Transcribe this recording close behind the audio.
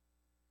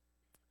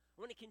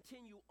I want to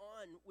continue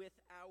on with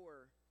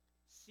our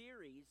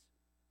series,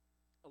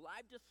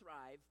 Alive to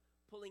Thrive,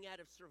 pulling out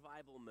of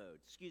survival mode.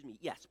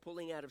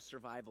 Pulling out of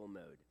survival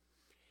mode.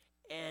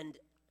 And,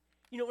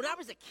 when I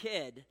was a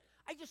kid,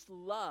 I just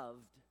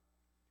loved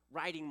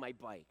riding my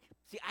bike.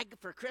 See,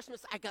 for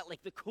Christmas, I got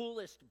like the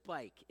coolest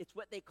bike. It's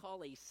what they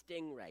call a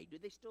Stingray. Do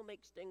they still make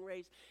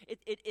Stingrays?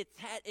 It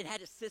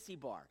had a sissy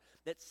bar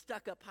that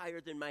stuck up higher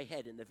than my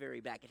head in the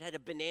very back. It had a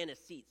banana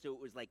seat, so it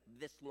was like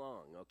this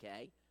long,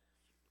 okay?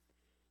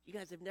 You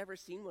guys have never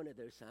seen one of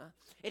those, huh?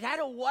 It had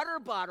a water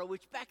bottle,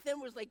 which back then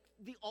was like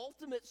the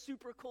ultimate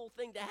super cool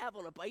thing to have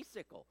on a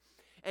bicycle.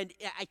 And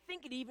I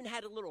think it even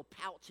had a little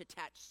pouch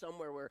attached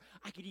somewhere where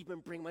I could even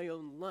bring my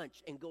own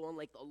lunch and go on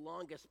like the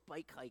longest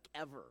bike hike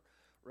ever,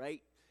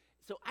 right?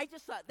 So I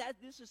just thought that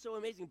this is so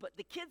amazing. But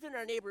the kids in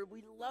our neighborhood,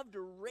 we loved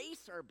to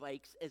race our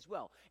bikes as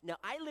well. Now,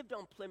 I lived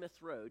on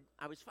Plymouth Road.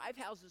 I was 5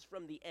 houses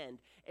from the end.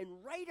 And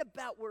right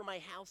about where my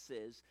house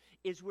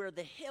is where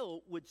the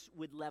hill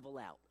would level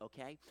out,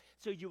 okay?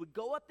 So you would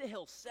go up the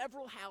hill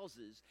several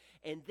houses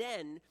and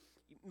then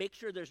make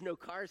sure there's no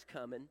cars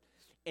coming.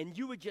 And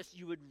you would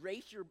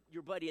race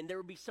your buddy, and there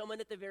would be someone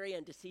at the very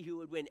end to see who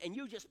would win. And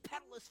you just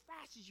pedal as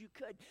fast as you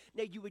could.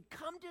 Now, you would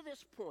come to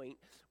this point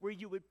where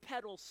you would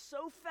pedal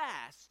so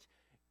fast,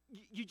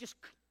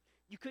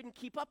 you couldn't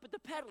keep up with the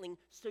pedaling,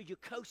 so you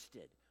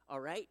coasted, all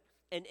right?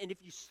 And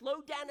if you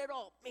slowed down at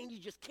all, man, you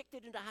just kicked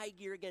it into high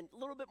gear again, a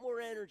little bit more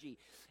energy,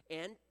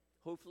 and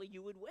hopefully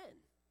you would win.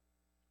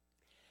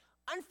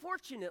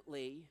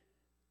 Unfortunately,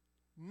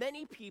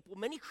 many people,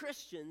 many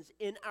Christians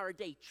in our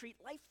day treat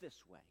life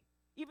this way.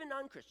 Even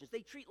non-Christians, they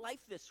treat life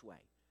this way.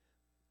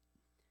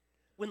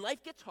 When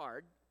life gets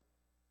hard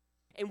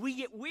and we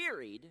get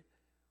wearied,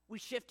 we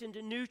shift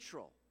into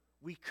neutral.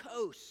 We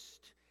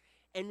coast.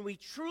 And we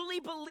truly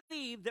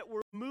believe that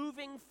we're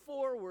moving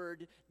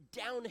forward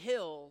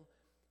downhill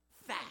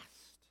fast.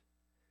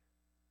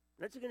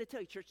 And that's what I'm going to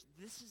tell you, church.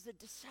 This is a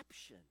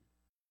deception.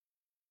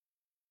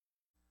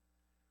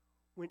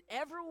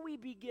 Whenever we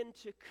begin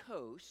to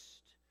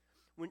coast,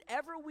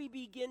 whenever we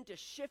begin to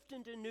shift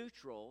into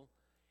neutral,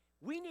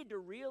 we need to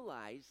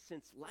realize,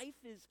 since life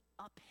is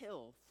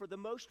uphill for the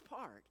most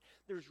part,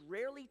 there's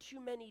rarely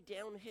too many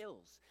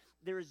downhills.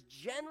 There's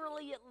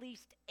generally at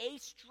least a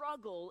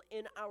struggle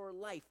in our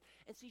life.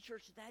 And see,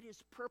 church, that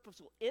is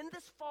purposeful. In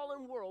this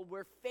fallen world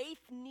where faith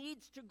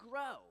needs to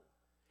grow,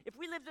 if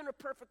we lived in a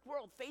perfect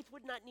world, faith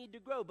would not need to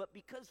grow. But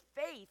because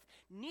faith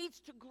needs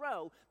to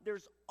grow,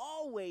 there's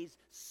always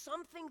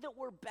something that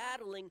we're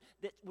battling,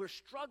 that we're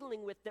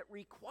struggling with, that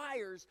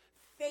requires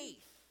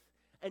faith.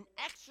 An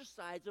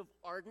exercise of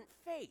ardent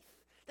faith.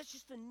 That's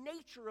just the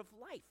nature of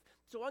life.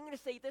 So I'm going to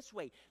say it this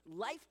way.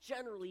 Life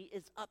generally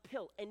is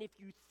uphill. And if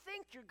you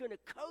think you're going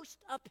to coast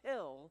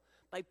uphill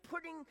by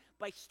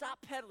stop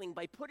pedaling,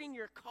 by putting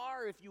your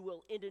car, if you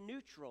will, into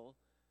neutral,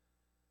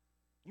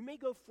 you may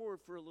go forward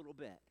for a little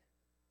bit,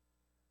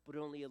 but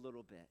only a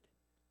little bit.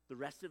 The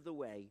rest of the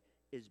way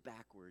is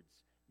backwards,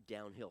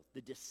 downhill.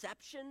 The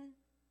deception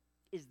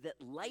is that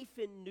life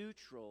in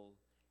neutral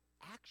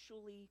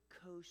actually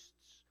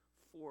coasts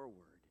forward,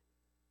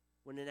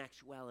 when in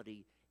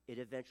actuality, it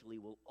eventually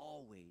will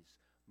always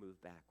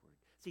move backward.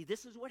 See,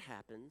 this is what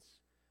happens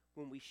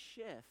when we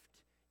shift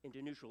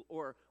into neutral,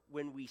 or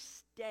when we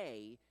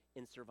stay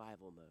in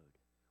survival mode.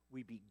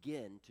 We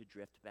begin to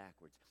drift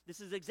backwards. This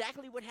is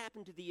exactly what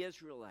happened to the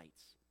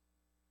Israelites.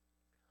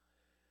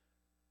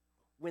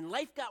 When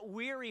life got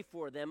weary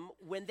for them,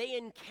 when they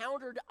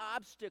encountered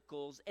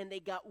obstacles and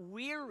they got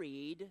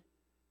wearied,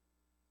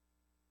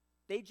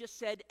 they just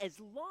said, as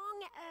long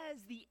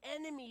as the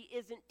enemy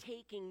isn't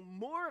taking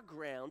more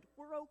ground,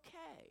 we're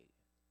okay.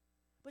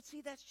 But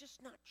see, that's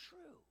just not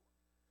true.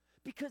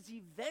 Because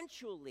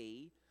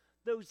eventually,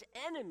 those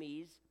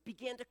enemies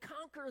began to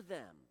conquer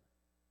them.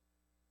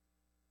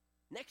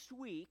 Next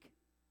week,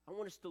 I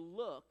want us to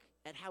look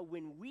at how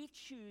when we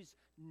choose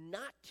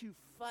not to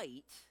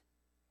fight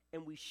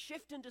and we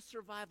shift into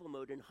survival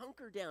mode and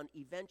hunker down,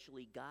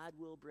 eventually God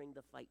will bring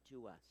the fight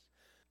to us.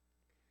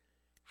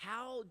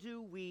 How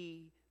do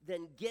we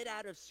then get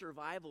out of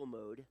survival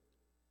mode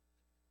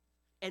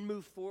and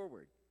move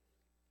forward?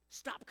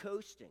 Stop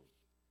coasting.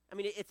 I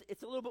mean,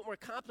 it's a little bit more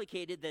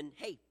complicated than,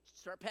 hey,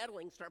 start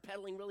pedaling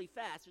really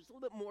fast. There's a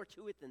little bit more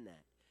to it than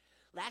that.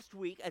 Last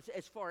week,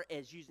 as far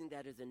as using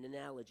that as an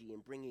analogy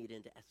and bringing it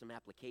into some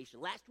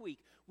application, last week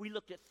we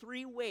looked at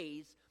 3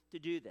 ways to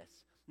do this.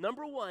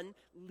 Number 1,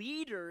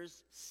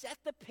 leaders set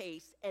the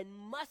pace and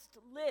must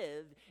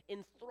live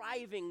in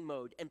thriving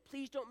mode. And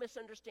please don't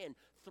misunderstand.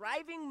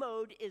 Thriving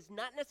mode is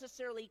not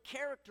necessarily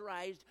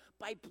characterized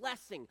by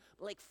blessing,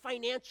 like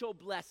financial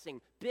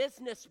blessing,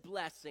 business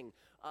blessing,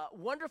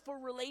 wonderful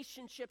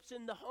relationships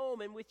in the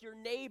home and with your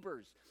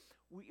neighbors.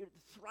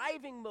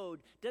 Thriving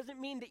mode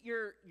doesn't mean that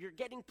you're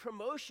getting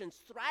promotions.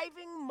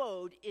 Thriving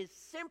mode is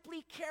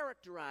simply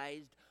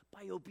characterized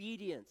by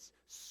obedience,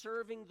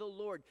 serving the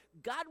Lord.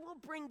 God will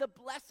bring the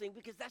blessing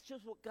because that's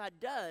just what God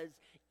does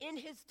in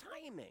his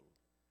timing.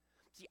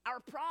 See, our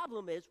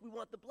problem is we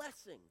want the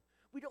blessing.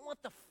 We don't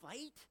want the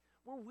fight.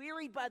 We're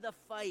wearied by the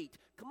fight.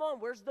 Come on,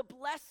 where's the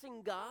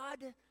blessing, God?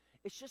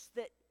 It's just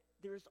that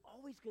there's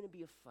always going to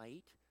be a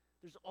fight.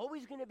 There's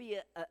always going to be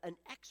an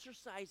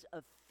exercise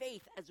of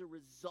faith as a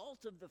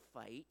result of the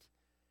fight,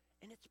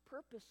 and it's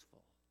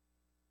purposeful.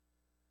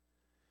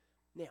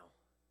 Now,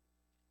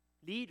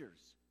 leaders,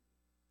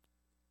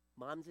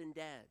 moms and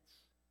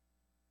dads,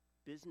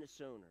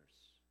 business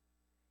owners,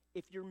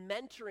 if you're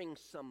mentoring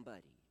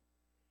somebody,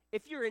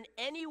 if you're in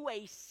any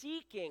way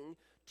seeking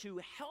to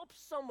help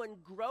someone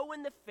grow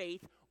in the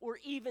faith or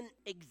even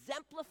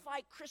exemplify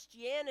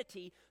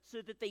Christianity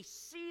so that they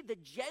see the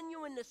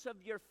genuineness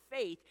of your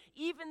faith,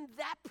 even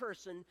that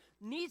person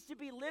needs to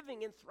be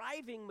living in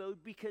thriving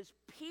mode because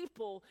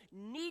people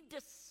need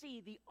to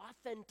see the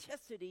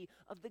authenticity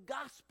of the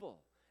gospel.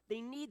 They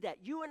need that.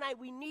 You and I,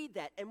 we need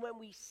that. And when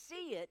we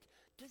see it,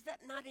 does that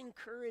not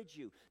encourage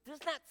you?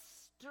 Doesn't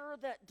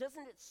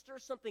it stir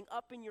something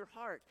up in your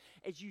heart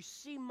as you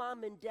see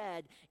mom and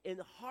dad in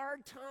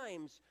hard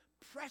times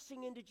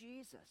pressing into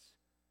Jesus?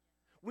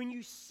 When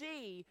you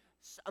see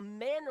a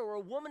man or a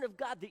woman of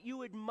God that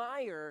you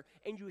admire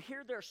and you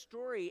hear their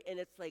story and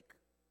it's like,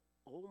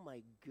 oh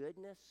my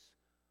goodness,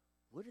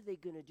 what are they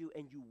going to do?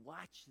 And you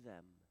watch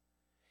them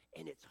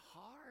and it's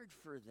hard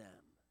for them.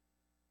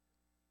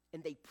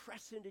 And they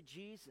press into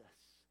Jesus.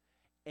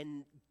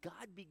 And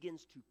God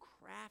begins to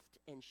craft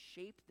and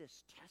shape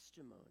this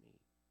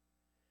testimony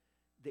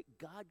that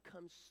God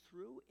comes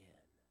through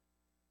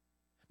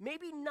in.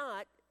 Maybe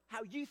not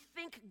how you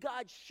think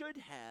God should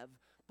have,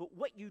 but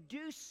what you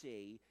do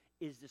see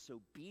is this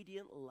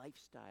obedient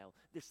lifestyle,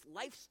 this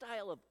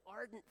lifestyle of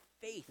ardent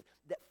faith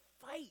that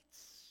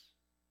fights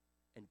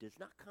and does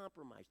not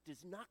compromise,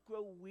 does not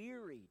grow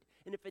wearied.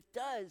 And if it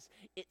does,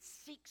 it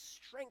seeks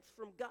strength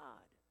from God.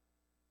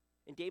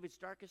 In David's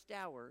darkest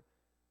hour,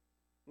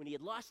 when he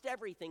had lost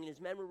everything and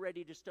his men were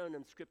ready to stone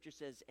him, Scripture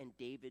says, and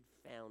David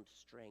found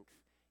strength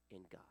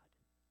in God.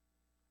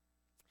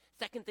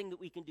 Second thing that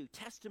we can do,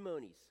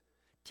 testimonies.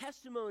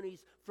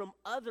 Testimonies from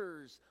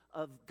others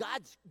of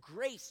God's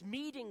grace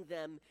meeting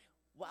them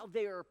while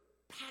they are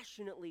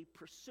passionately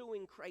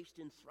pursuing Christ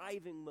in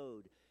thriving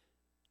mode.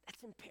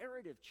 That's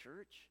imperative,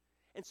 church.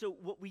 And so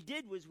what we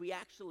did was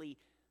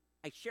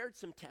I shared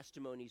some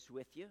testimonies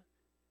with you.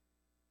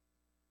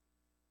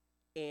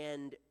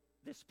 And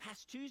this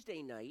past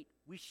Tuesday night,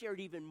 we shared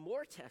even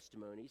more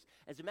testimonies.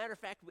 As a matter of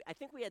fact, I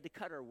think we had to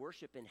cut our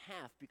worship in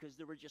half because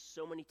there were just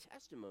so many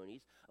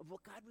testimonies of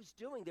what God was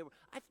doing.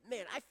 I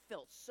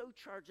felt so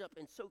charged up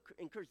and so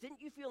encouraged.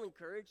 Didn't you feel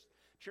encouraged,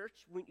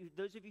 church?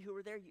 Those of you who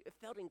were there, you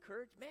felt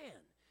encouraged? Man,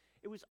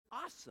 it was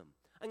awesome.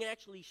 I'm going to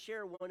actually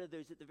share one of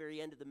those at the very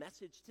end of the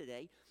message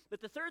today.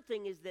 But the third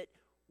thing is that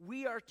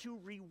we are to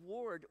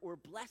reward or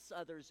bless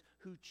others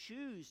who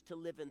choose to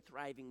live in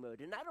thriving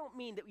mode. And I don't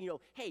mean that,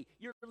 hey,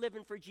 you're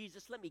living for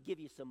Jesus, let me give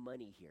you some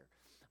money here.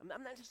 I'm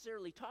not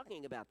necessarily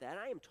talking about that.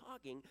 I am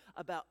talking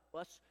about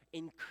us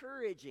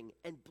encouraging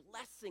and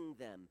blessing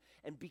them.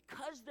 And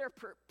because they're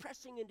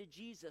pressing into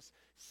Jesus,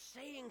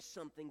 saying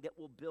something that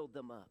will build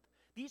them up.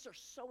 These are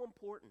so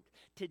important.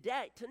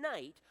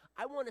 Tonight,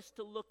 I want us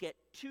to look at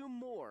two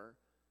more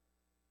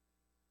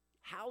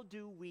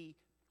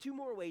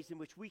ways in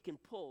which we can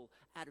pull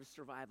out of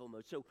survival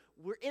mode. So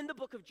we're in the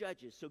book of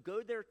Judges. So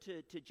go there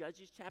to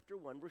Judges chapter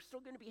 1. We're still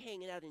going to be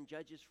hanging out in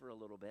Judges for a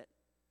little bit.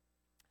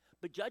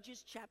 But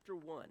Judges chapter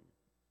 1,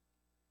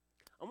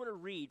 I want to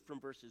read from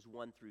verses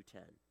 1 through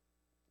 10.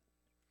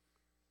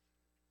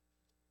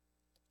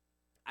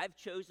 I've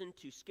chosen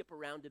to skip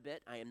around a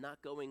bit. I am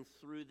not going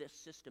through this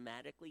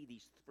systematically,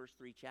 these first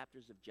 3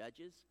 chapters of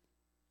Judges.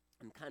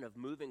 I'm kind of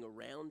moving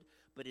around,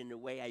 but in a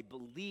way I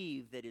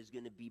believe that is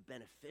going to be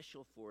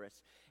beneficial for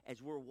us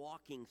as we're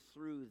walking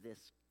through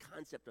this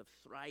concept of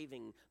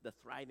the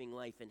thriving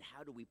life, and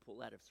how do we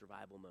pull out of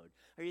survival mode.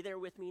 Are you there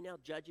with me now?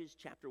 Judges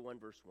chapter 1,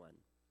 verse 1.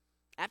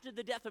 After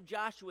the death of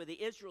Joshua,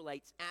 the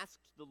Israelites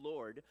asked the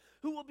Lord,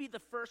 who will be the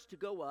first to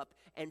go up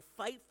and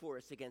fight for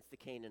us against the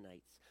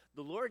Canaanites?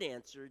 The Lord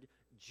answered,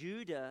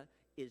 Judah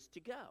is to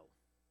go.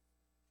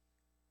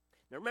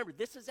 Now remember,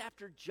 this is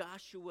after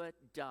Joshua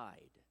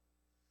died.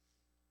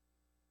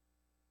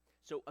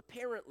 So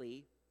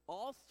apparently,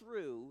 all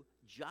through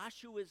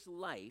Joshua's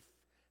life,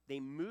 they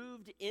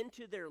moved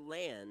into their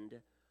land,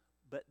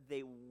 but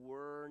they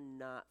were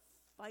not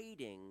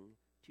fighting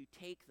to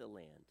take the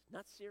land.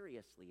 Not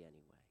seriously,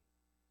 anyway.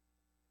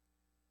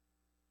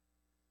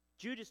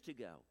 Judah's to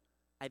go.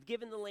 I've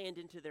given the land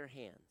into their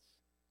hands.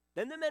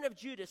 Then the men of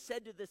Judah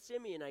said to the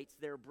Simeonites,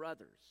 their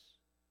brothers,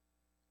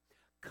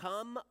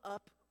 come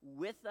up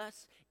with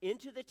us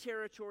into the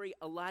territory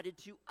allotted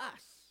to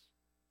us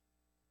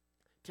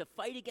to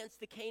fight against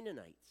the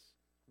Canaanites.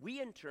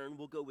 We, in turn,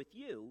 will go with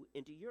you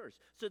into yours.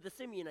 So the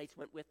Simeonites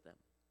went with them.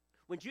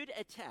 When Judah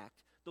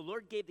attacked, the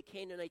Lord gave the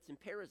Canaanites and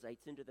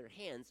Perizzites into their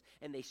hands,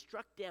 and they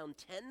struck down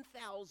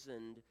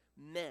 10,000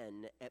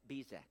 men at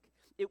Bezek.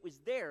 It was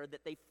there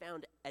that they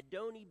found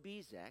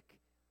Adoni-Bezek,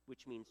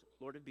 which means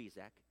Lord of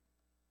Bezek,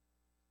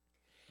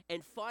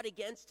 and fought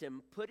against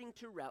him, putting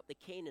to rout the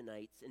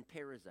Canaanites and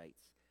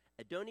Perizzites.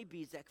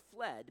 Adoni-Bezek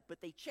fled,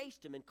 but they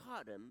chased him and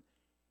caught him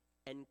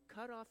and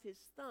cut off his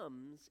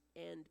thumbs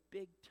and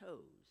big toes.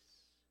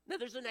 Now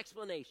there's an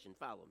explanation.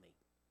 Follow me.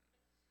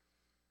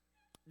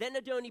 Then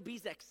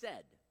Adoni-Bezek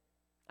said,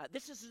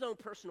 this is his own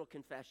personal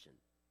confession.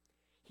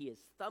 He is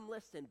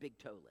thumbless and big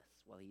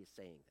toeless while he is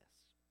saying this.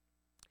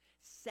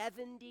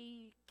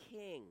 70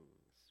 kings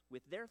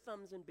with their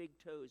thumbs and big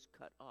toes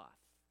cut off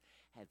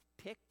have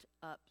picked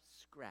up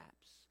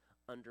scraps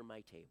under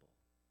my table.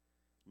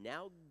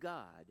 Now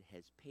God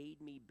has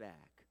paid me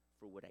back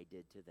for what I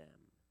did to them.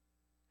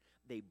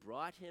 They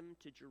brought him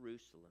to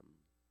Jerusalem,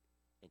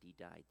 and he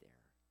died there.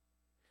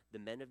 The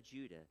men of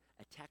Judah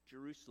attacked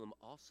Jerusalem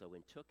also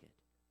and took it.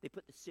 They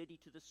put the city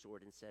to the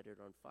sword and set it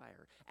on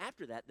fire.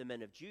 After that, the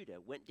men of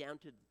Judah went down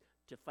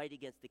to fight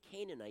against the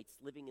Canaanites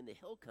living in the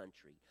hill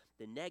country,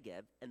 the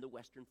Negev, and the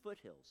western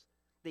foothills.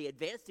 They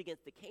advanced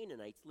against the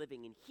Canaanites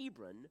living in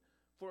Hebron,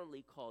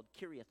 formerly called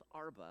Kiriath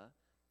Arba,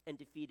 and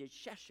defeated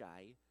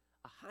Sheshai,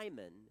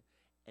 Ahiman,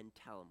 and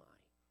Talmai.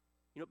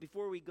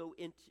 Before we go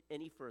into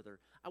any further,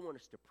 I want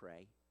us to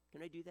pray.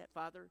 Can I do that,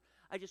 Father?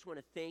 I just want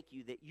to thank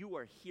you that you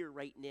are here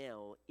right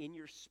now in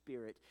your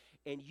spirit,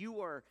 and you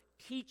are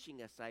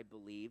teaching us, I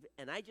believe.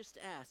 And I just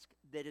ask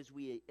that as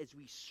we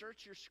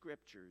search your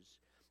scriptures,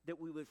 that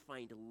we would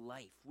find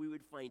life. We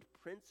would find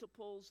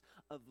principles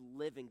of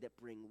living that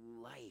bring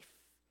life.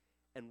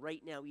 And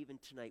right now, even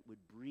tonight,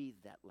 would breathe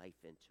that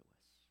life into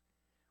us.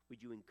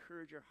 Would you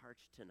encourage our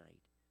hearts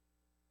tonight?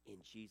 In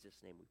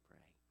Jesus' name we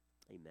pray.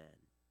 Amen.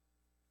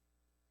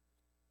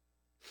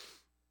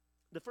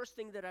 The first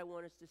thing that I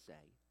want to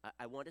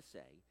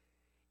say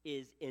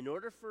is in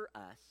order for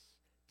us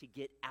to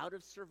get out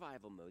of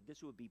survival mode,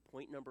 this would be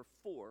point number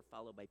 4,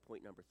 followed by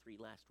point number 3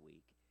 last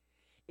week,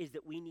 is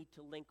that we need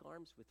to link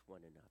arms with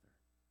one another.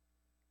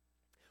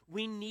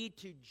 We need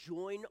to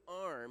join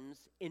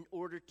arms in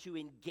order to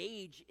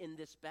engage in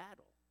this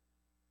battle.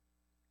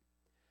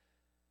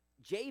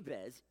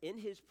 Jabez, in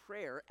his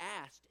prayer,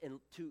 asked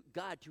to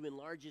God to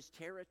enlarge his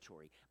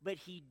territory, but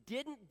he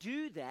didn't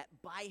do that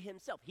by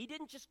himself. He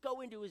didn't just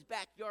go into his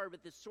backyard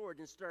with his sword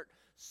and start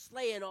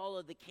slaying all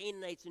of the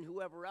Canaanites and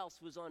whoever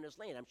else was on his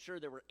land. I'm sure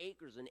there were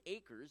acres and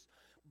acres.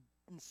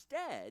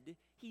 Instead,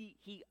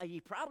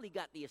 he probably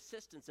got the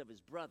assistance of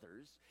his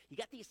brothers. He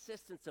got the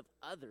assistance of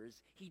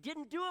others. He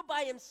didn't do it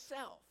by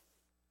himself.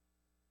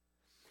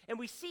 And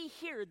we see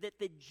here that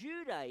the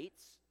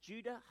Judites,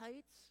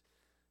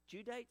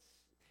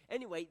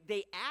 anyway,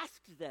 they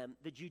asked them,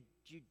 the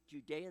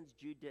Judeans,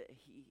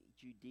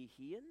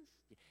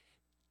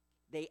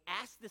 they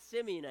asked the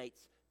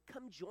Simeonites,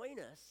 come join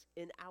us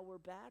in our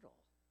battle.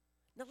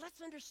 Now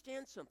let's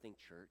understand something,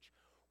 church.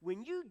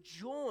 When you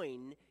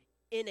join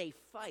in a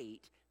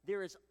fight,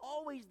 there is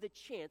always the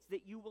chance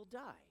that you will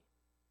die.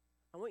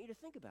 I want you to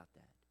think about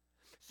that.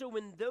 So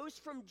when those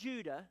from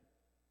Judah,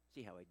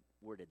 see how I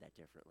worded that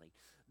differently,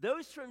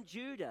 those from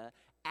Judah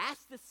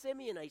asked the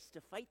Simeonites to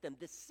fight them,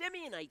 the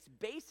Simeonites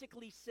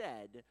basically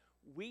said,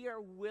 we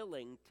are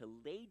willing to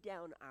lay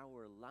down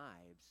our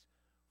lives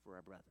for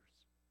our brothers.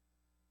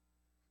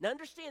 Now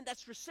understand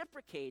that's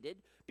reciprocated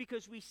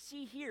because we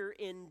see here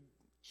in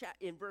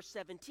verse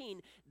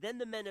 17, then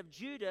the men of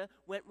Judah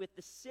went with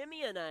the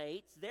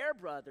Simeonites, their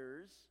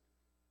brothers,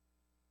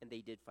 and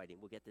they did fighting.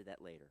 We'll get to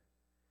that later.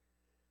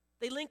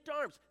 They linked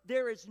arms.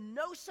 There is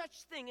no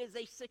such thing as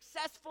a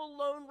successful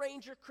Lone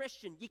Ranger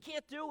Christian. You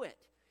can't do it.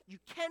 You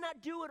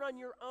cannot do it on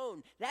your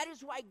own. That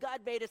is why God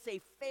made us a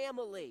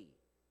family.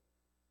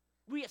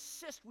 We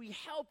assist, we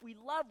help, we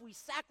love, we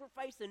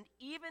sacrifice, and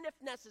even if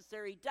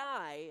necessary,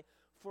 die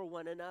for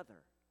one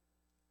another.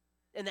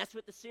 And that's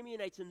what the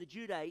Simeonites and the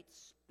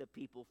Judites, the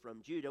people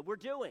from Judah, were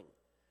doing.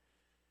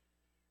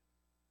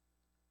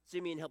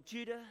 Simeon helped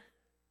Judah.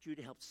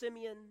 Judah helped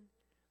Simeon.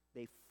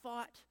 They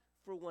fought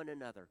for one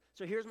another.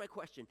 So here's my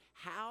question.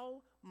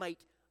 How might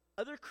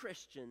other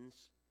Christians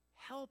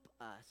help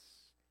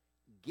us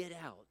get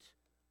out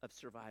of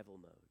survival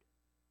mode?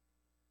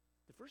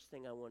 The first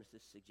thing I want us to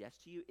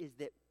suggest to you is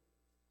that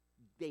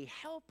they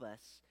help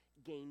us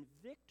gain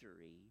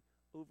victory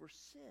over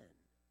sin.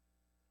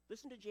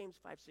 Listen to James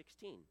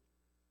 5:16.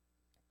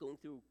 Going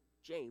through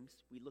James,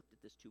 we looked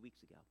at this 2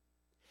 weeks ago.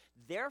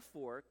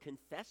 Therefore,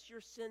 confess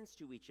your sins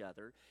to each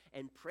other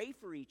and pray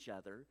for each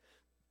other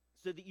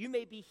so that you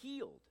may be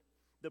healed.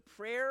 The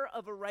prayer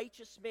of a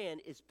righteous man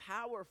is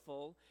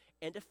powerful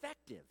and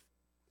effective.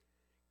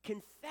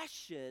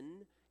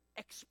 Confession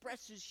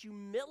expresses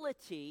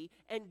humility,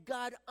 and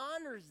God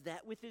honors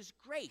that with his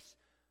grace.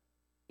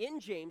 In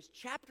James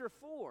chapter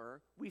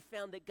 4, we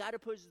found that God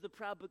opposes the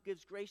proud but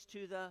gives grace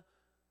to the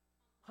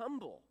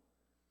humble.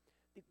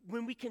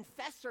 When we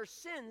confess our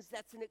sins,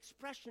 that's an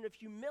expression of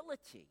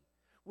humility.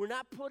 We're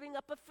not putting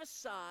up a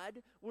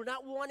facade. We're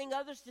not wanting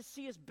others to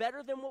see us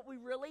better than what we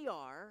really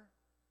are.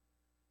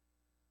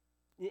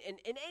 And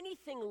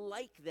anything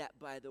like that,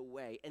 by the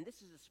way, and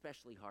this is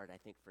especially hard, I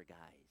think, for guys.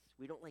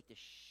 We don't like to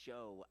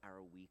show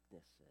our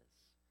weaknesses.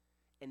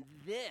 And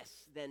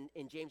this, then,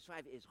 in James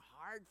 5, is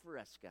hard for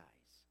us guys.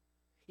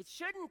 It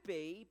shouldn't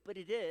be, but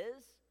it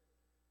is.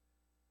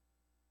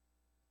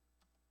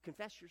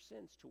 Confess your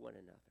sins to one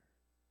another.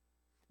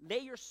 Lay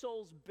your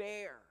souls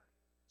bare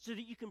so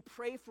that you can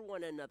pray for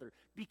one another,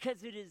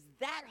 because it is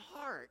that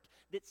heart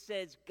that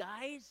says,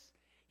 guys,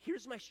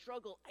 here's my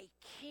struggle. I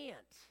can't.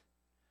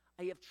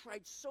 I have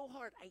tried so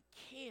hard. I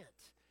can't.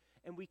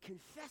 And we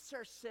confess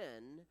our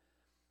sin,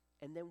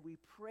 and then we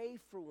pray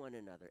for one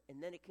another.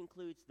 And then it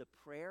concludes, the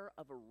prayer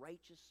of a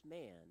righteous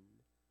man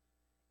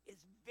is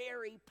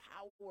very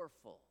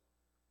powerful.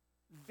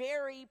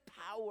 Very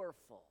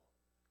powerful.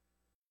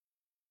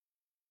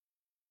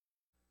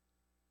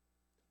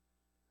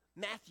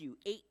 Matthew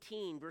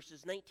 18,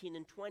 verses 19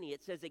 and 20,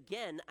 it says,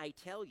 again, I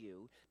tell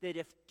you that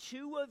if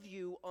two of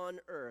you on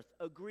earth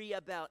agree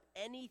about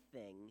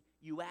anything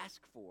you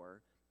ask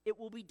for, it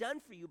will be done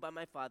for you by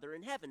my Father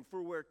in heaven.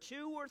 For where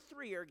two or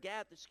three are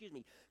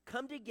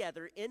come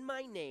together in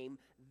my name,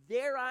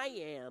 there I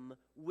am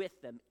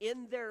with them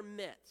in their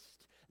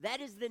midst. That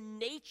is the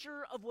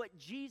nature of what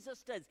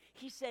Jesus does.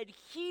 He said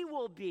he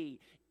will be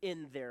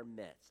in their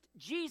midst.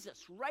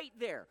 Jesus, right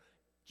there.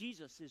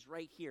 Jesus is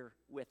right here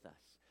with us.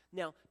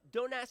 Now,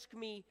 don't ask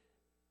me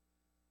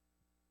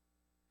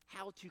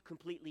how to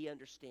completely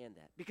understand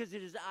that, because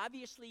it is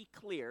obviously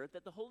clear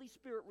that the Holy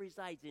Spirit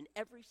resides in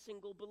every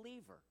single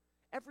believer,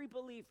 every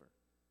believer.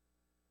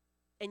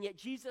 And yet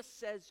Jesus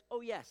says,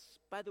 oh yes,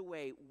 by the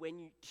way,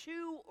 when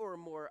two or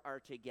more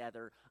are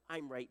together,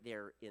 I'm right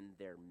there in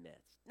their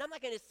midst. Now, I'm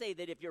not going to say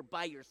that if you're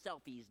by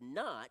yourself, he's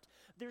not.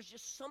 There's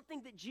just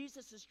something that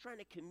Jesus is trying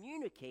to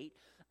communicate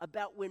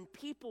about when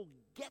people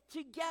get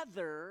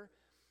together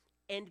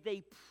and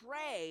they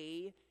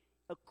pray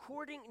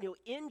according,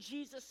 in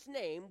Jesus'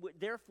 name,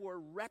 therefore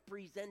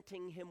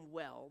representing him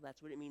well.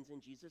 That's what it means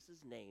in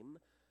Jesus' name.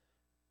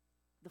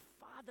 The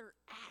Father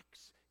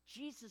acts.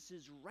 Jesus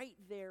is right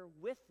there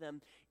with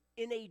them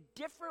in a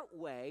different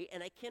way,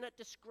 and I cannot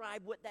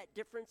describe what that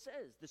difference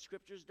is. The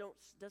scriptures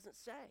doesn't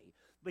say.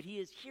 But he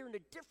is here in a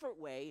different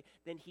way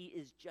than he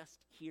is just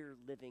here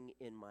living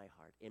in my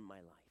heart, in my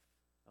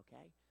life.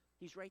 Okay?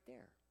 He's right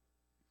there.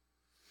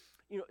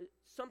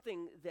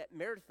 Something that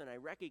Meredith and I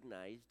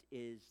recognized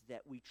is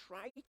that we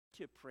try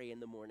to pray in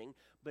the morning,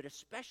 but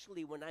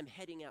especially when I'm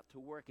heading out to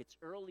work, it's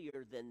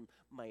earlier than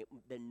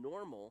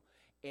normal,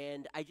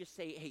 and I just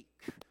say, hey,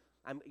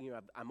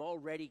 I'm all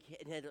ready.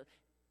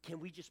 Can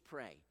we just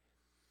pray?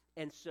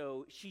 And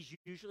so she's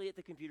usually at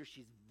the computer.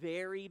 She's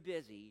very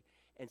busy,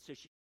 and so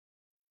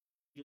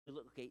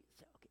okay,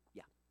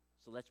 yeah.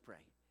 So let's pray.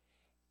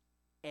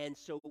 And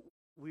so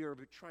we are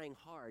trying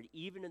hard,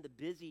 even in the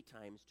busy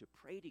times, to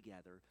pray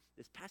together.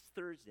 This past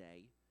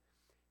Thursday,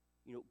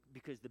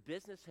 because the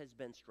business has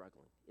been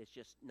struggling. It's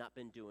just not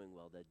been doing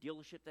well. The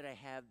dealership that I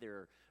have,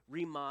 they're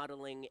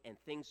remodeling, and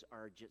things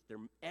are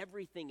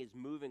everything is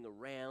moving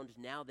around.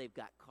 Now they've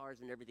got cars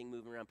and everything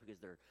moving around because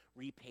they're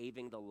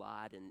repaving the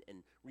lot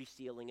and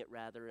resealing it,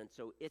 rather. And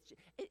so it's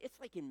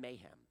like in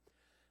mayhem.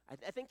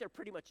 I think they're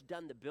pretty much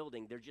done the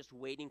building. They're just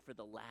waiting for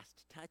the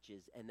last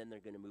touches, and then they're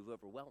going to move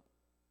over. Well,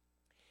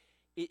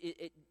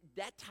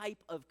 that type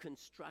of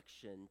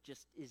construction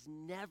just is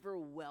never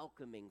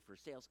welcoming for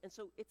sales, and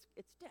so it's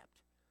dipped.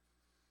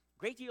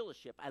 Great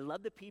dealership. I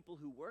love the people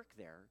who work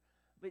there,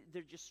 but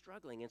they're just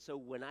struggling. And so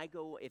when I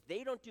go, if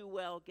they don't do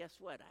well, guess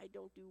what? I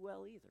don't do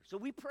well either. So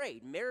we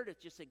prayed.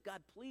 Meredith just said,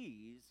 God,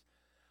 please,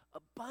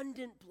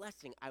 abundant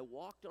blessing. I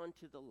walked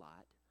onto the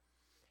lot,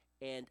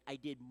 and I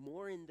did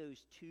more in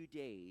those 2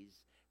 days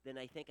than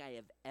I think I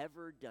have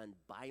ever done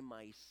by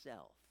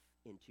myself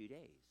in 2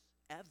 days,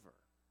 ever.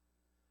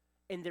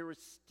 And there was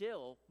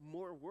still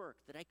more work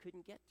that I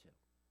couldn't get to.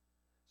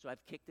 So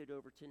I've kicked it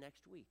over to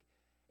next week.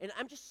 And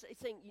I'm just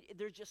saying,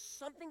 there's just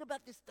something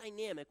about this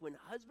dynamic when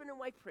husband and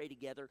wife pray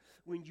together,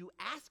 when you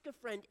ask a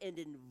friend and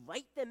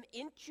invite them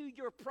into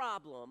your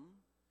problem,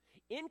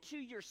 into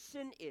your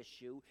sin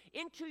issue,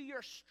 into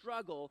your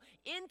struggle,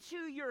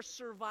 into your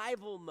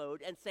survival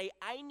mode, and say,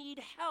 I need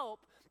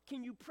help.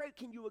 Can you pray?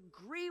 Can you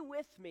agree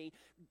with me?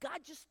 God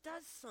just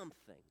does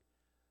something.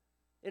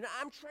 And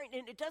I'm trying,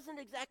 and it doesn't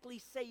exactly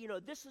say,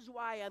 this is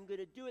why I'm going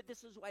to do it.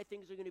 This is why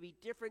things are going to be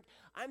different.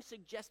 I'm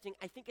suggesting,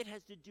 I think it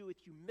has to do with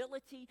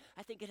humility.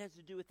 I think it has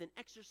to do with an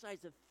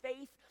exercise of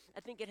faith. I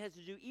think it has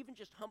to do even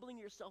just humbling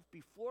yourself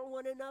before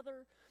one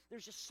another.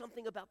 There's just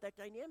something about that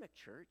dynamic,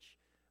 church.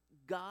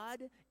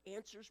 God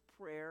answers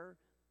prayer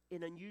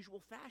in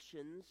unusual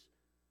fashions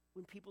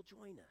when people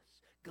join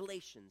us.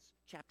 Galatians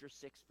chapter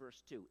 6,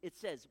 verse 2. It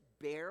says,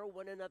 bear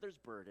one another's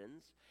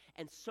burdens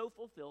and so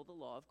fulfill the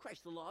law of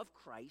Christ. The law of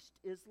Christ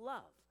is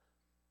love.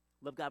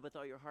 Love God with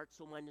all your heart,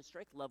 soul, mind, and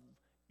strength. Love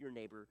your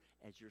neighbor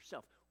as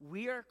yourself.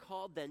 We are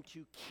called then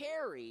to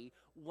carry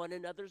one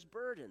another's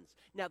burdens.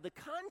 Now, the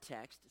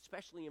context,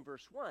 especially in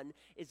verse 1,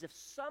 is if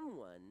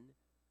someone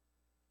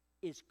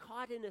is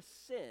caught in a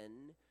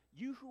sin,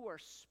 you who are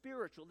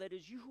spiritual, that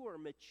is, you who are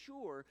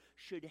mature,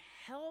 should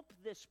help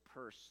this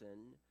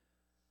person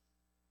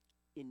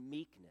in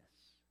meekness.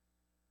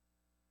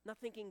 Not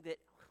thinking that,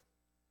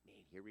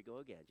 man, here we go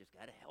again, just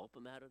got to help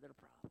them out of their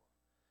problem.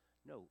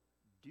 No,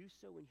 do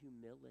so in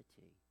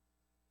humility.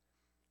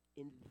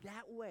 In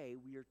that way,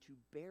 we are to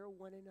bear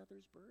one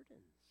another's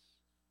burdens.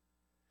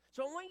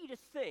 So I want you to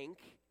think,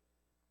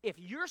 if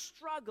you're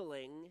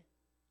struggling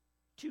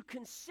to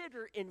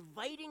consider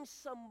inviting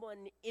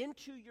someone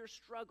into your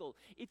struggle.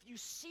 If you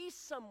see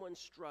someone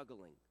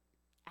struggling,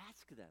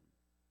 ask them.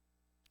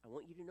 I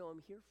want you to know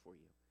I'm here for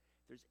you.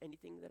 If there's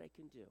anything that I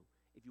can do,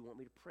 if you want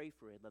me to pray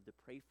for you, I'd love to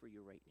pray for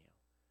you right now.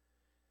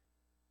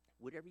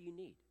 Whatever you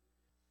need.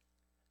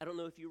 I don't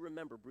know if you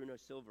remember Bruno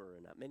Silva or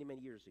not, many,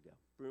 many years ago.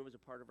 Bruno was a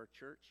part of our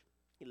church.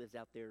 He lives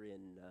out there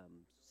in,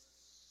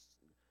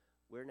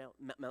 where now?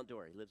 Mount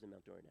Dora. He lives in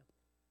Mount Dora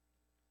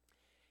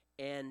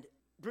now. And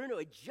Bruno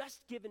had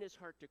just given his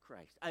heart to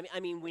Christ. I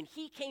mean, when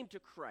he came to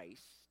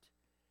Christ,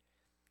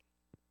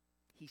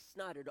 he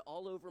snotted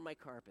all over my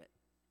carpet.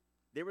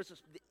 There was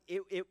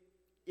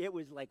it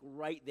was like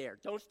right there.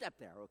 Don't step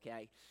there,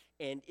 okay?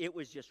 And it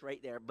was just right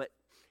there. But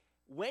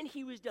when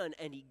he was done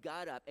and he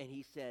got up and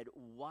he said,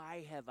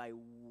 "Why have I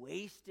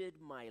wasted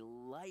my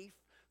life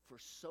for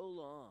so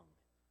long?"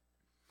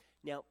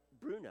 Now,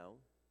 Bruno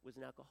was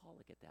an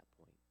alcoholic at that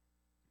point.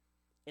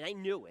 And I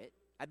knew it.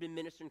 I've been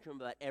ministering to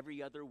him about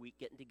every other week,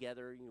 getting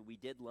together. You know, we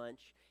did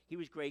lunch. He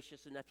was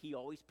gracious enough. He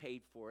always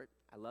paid for it.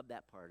 I love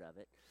that part of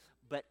it.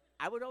 But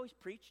I would always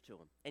preach to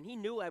him. And he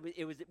knew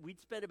we'd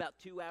spent about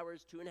 2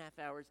 hours, 2.5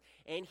 hours,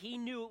 and he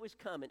knew it was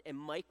coming. And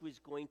Mike was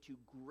going to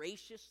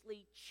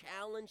graciously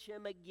challenge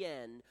him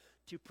again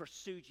to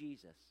pursue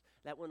Jesus.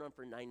 That went on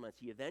for 9 months.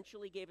 He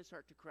eventually gave his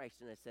heart to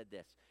Christ, and I said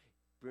this,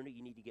 "Bruno,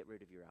 you need to get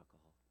rid of your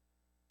alcohol.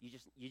 You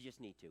just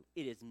need to.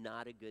 It is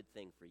not a good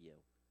thing for you.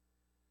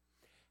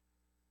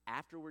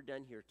 After we're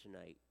done here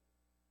tonight,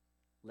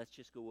 let's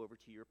just go over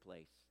to your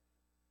place.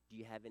 Do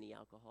you have any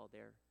alcohol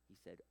there?" He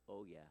said,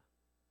 "Oh, yeah.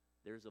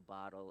 There's a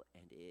bottle,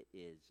 and it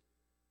is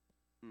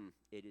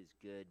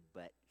good,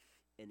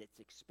 and it's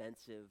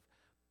expensive,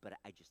 but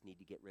I just need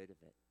to get rid of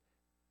it.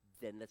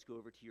 Then let's go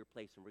over to your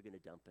place, and we're going to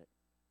dump it.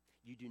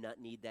 You do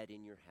not need that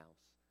in your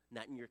house,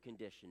 not in your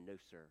condition, no,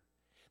 sir."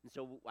 And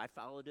so I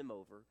followed him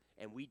over,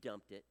 and we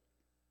dumped it.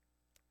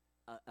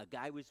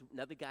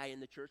 Another guy in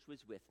the church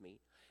was with me,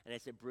 and I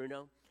said,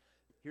 "Bruno,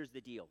 here's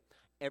the deal.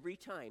 Every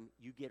time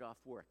you get off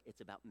work,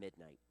 it's about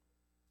midnight.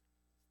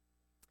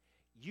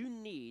 You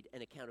need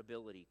an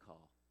accountability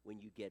call when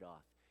you get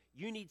off.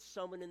 You need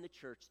someone in the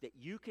church that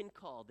you can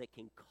call that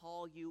can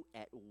call you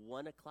at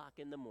 1 o'clock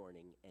in the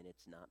morning, and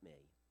it's not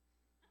me."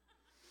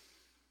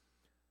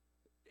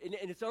 And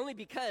it's only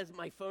because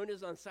my phone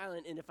is on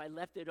silent, and if I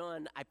left it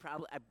on,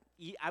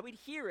 I would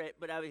hear it,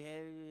 but I would,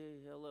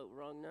 "Hey, hello,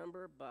 wrong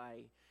number,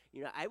 bye."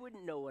 I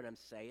wouldn't know what I'm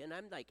saying.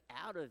 I'm like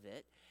out of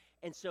it.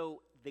 And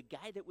so the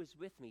guy that was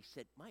with me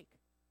said, "Mike,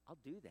 I'll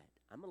do that.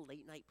 I'm a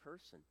late night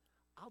person.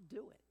 I'll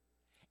do it."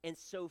 And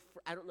so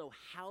for I don't know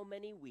how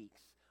many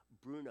weeks,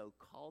 Bruno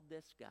called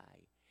this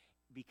guy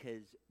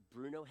because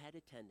Bruno had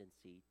a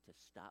tendency to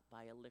stop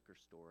by a liquor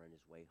store on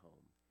his way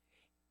home.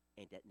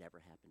 And that never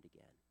happened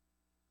again.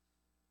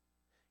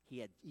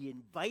 He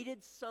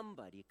invited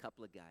somebody, a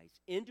couple of guys,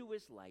 into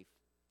his life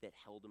that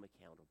held him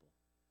accountable.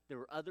 There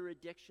were other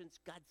addictions.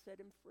 God set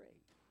him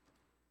free.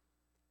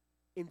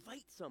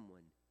 Invite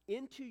someone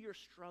into your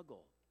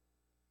struggle.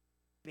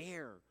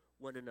 Bear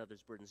one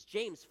another's burdens.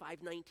 James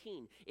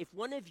 5:19. If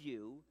one of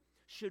you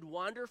should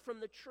wander from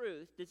the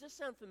truth, does this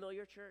sound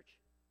familiar, church?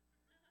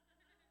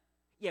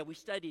 Yeah, we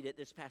studied it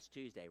this past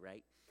Tuesday,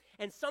 right?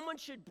 And someone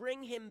should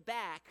bring him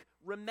back.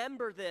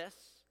 Remember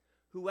this.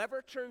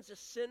 Whoever turns a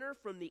sinner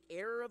from the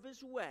error of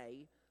his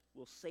way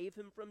will save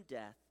him from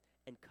death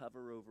and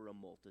cover over a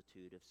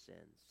multitude of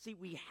sins. See,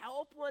 we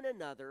help one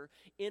another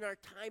in our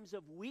times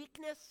of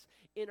weakness,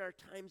 in our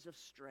times of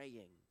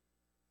straying.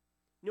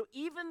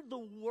 Even the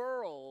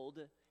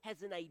world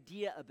has an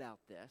idea about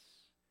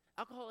this.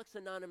 Alcoholics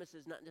Anonymous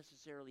is not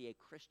necessarily a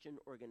Christian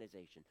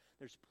organization.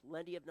 There's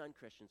plenty of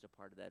non-Christians a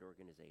part of that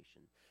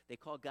organization. They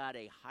call God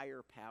a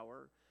higher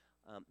power.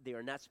 They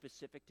are not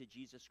specific to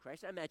Jesus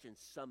Christ. I imagine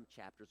some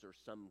chapters or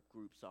some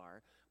groups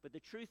are. But the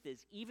truth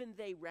is, even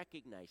they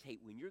recognize, hey,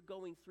 when you're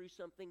going through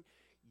something,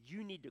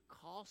 you need to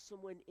call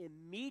someone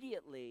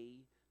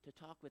immediately to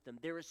talk with them.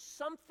 There is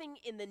something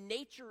in the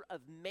nature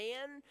of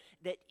man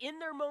that in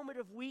their moment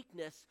of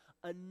weakness,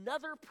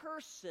 another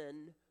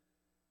person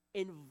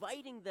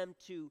inviting them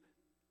to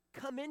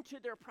come into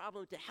their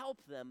problem to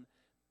help them,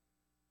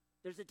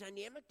 there's a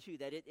dynamic to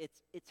that.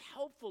 It's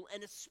helpful,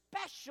 and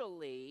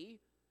especially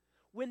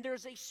when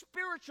there's a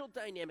spiritual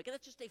dynamic, and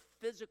that's just a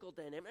physical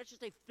dynamic, that's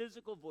just a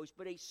physical voice,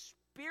 but a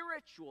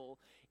spiritual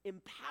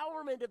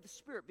empowerment of the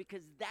Spirit,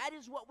 because that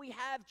is what we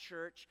have,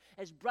 church,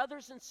 as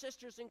brothers and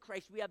sisters in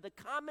Christ. We have the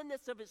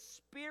commonness of His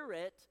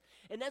Spirit,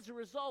 and as a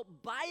result,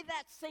 by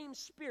that same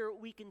Spirit,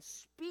 we can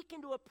speak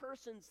into a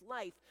person's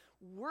life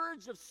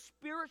words of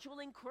spiritual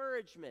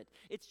encouragement.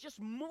 It's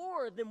just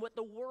more than what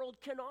the world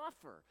can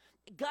offer.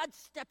 God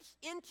steps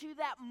into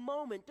that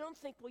moment. Don't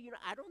think, well,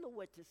 I don't know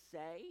what to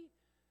say.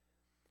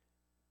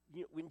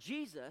 When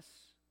Jesus,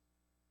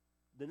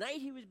 the night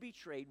he was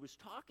betrayed, was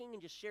talking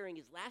and just sharing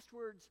his last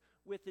words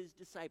with his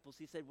disciples,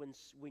 he said,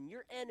 when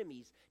your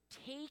enemies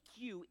take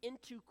you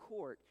into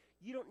court,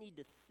 you don't need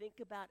to think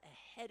about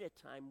ahead of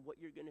time what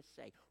you're going to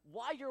say.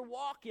 While you're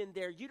walking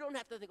there, you don't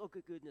have to think, oh,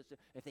 good goodness,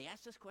 if they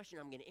ask this question,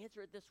 I'm going to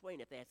answer it this way,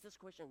 and if they ask this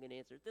question, I'm going to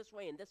answer it this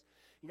way, and this.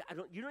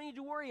 You don't need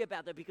to worry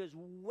about that, because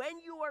when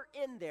you are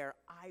in there,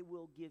 I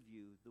will give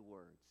you the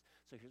words.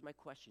 So here's my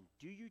question.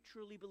 Do you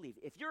truly believe?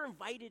 If you're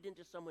invited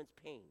into someone's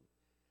pain,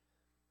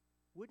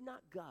 would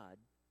not God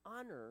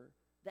honor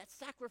that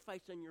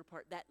sacrifice on your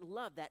part, that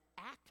love, that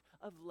act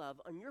of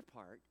love on your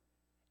part,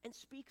 and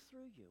speak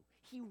through you?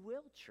 He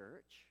will,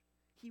 church.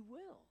 He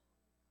will.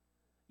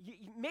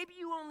 Maybe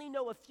you only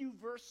know a few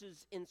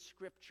verses in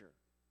Scripture.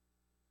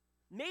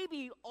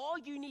 Maybe all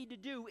you need to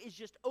do is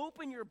just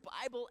open your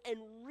Bible and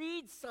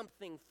read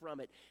something from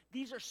it.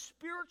 These are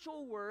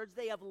spiritual words.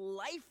 They have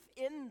life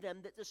in them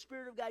that the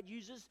Spirit of God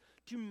uses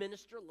to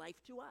minister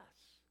life to us.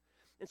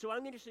 And so I'm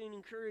going to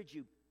encourage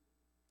you,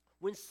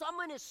 when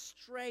someone is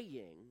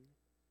straying,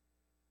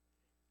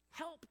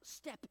 help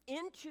step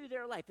into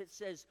their life. It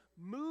says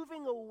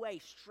moving away,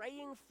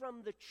 straying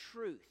from the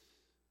truth.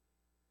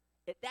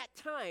 At that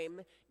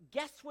time,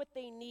 guess what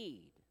they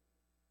need?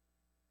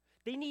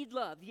 They need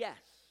love, yes.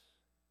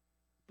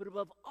 But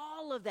above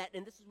all of that,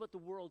 and this is what the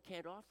world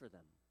can't offer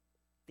them,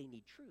 they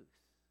need truth.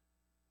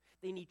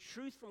 They need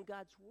truth from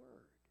God's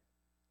Word.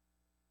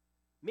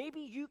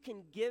 Maybe you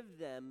can give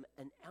them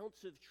an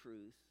ounce of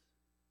truth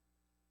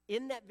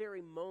in that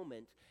very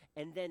moment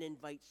and then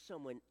invite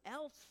someone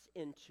else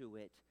into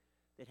it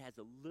that has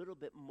a little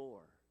bit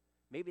more.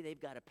 Maybe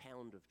they've got a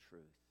pound of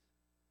truth.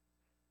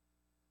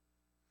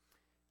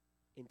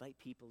 Invite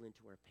people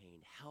into our pain.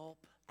 Help,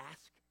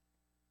 ask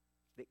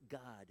that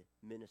God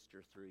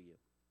minister through you.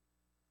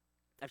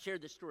 I've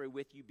shared this story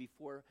with you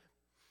before.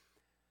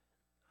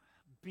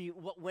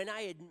 When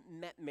I had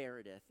met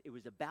Meredith, it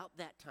was about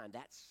that time,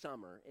 that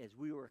summer, as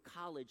we were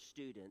college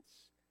students.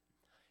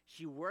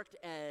 She worked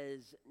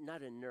as,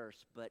 not a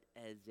nurse, but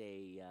as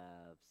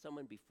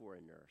someone before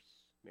a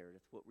nurse.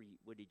 Meredith,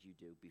 what did you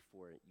do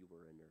before you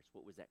were a nurse?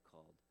 What was that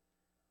called?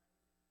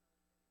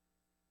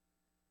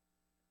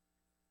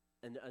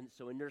 And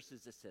so a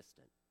nurse's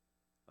assistant.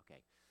 Okay.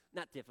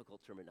 Not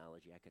difficult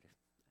terminology, I guess.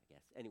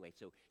 Anyway,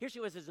 so here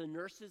she was as a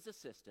nurse's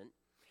assistant,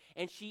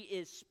 and she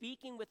is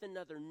speaking with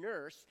another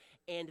nurse,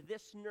 and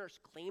this nurse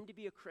claimed to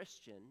be a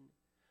Christian,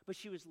 but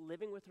she was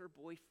living with her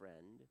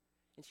boyfriend,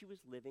 and she was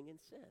living in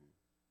sin.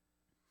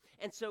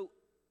 And so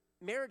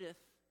Meredith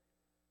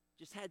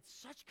just had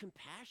such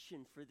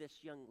compassion for this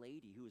young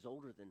lady who was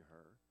older than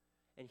her,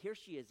 and here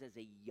she is as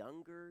a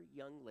younger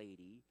young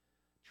lady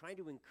trying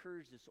to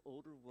encourage this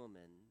older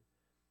woman.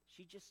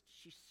 She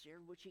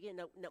shared what she get.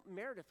 Now,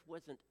 Meredith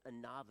wasn't a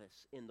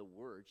novice in the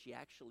Word. She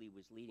actually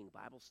was leading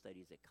Bible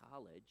studies at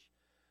college,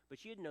 but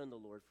she had known the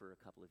Lord for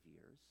a couple of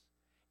years.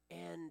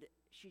 And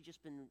she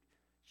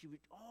would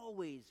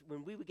always,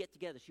 when we would get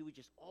together, she would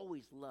just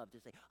always love to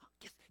say, oh,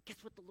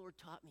 guess what the Lord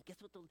taught me?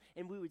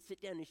 And we would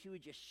sit down and she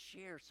would just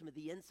share some of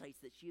the insights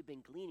that she had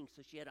been gleaning.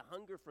 So she had a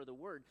hunger for the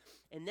Word.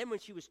 And then when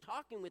she was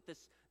talking with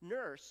this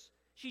nurse,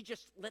 she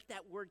just let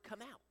that word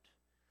come out.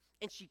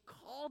 And she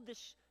called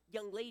this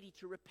young lady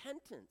to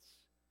repentance.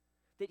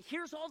 That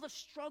here's all the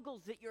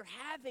struggles that you're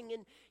having,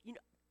 and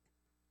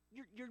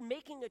you're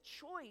making a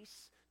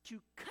choice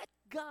to cut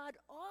God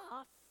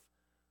off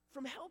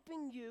from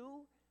helping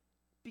you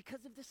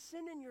because of the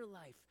sin in your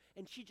life.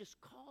 And she just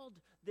called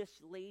this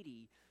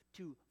lady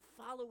to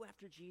follow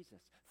after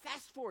Jesus.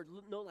 Fast forward,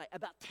 no lie,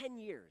 about 10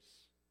 years.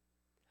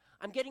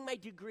 I'm getting my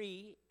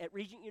degree at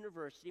Regent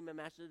University, my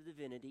Master's of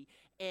Divinity,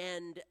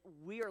 and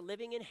we are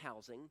living in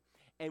housing,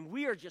 and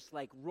we are just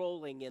like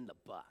rolling in the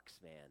bucks,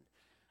 man.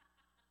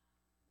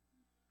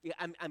 Yeah,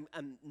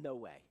 I'm no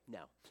way,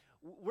 no.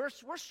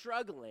 We're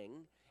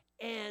struggling,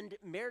 and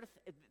Meredith,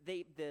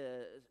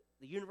 the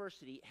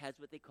university has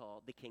what they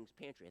call the King's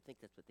Pantry. I think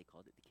that's what they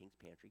called it, the King's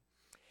Pantry.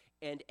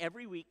 And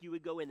every week you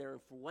would go in there,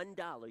 and for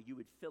 $1, you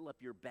would fill up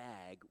your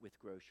bag with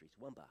groceries,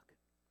 $1.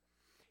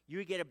 You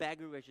would get a bag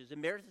of groceries,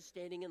 and Meredith is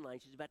standing in line.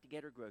 She's about to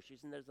get her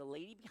groceries, and there's a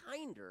lady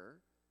behind her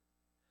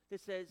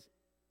that says,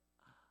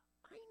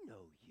 I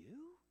know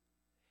you.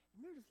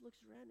 And Meredith looks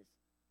around and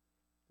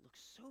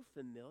looks so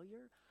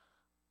familiar.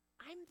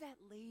 I'm that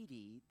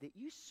lady that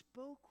you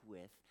spoke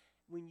with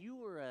when you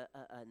were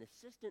an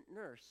assistant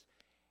nurse,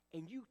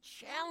 and you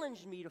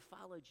challenged me to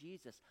follow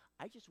Jesus.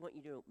 I just want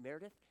you to know,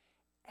 Meredith,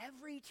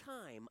 every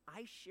time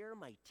I share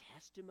my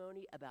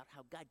testimony about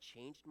how God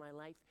changed my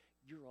life,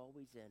 you're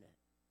always in it.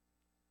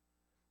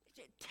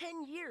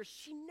 10 years,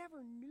 she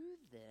never knew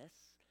this,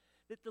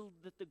 that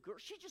the girl,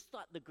 she just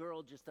thought the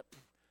girl just thought,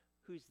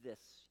 who's this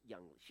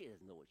young, she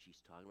doesn't know what she's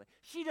talking about.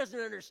 She doesn't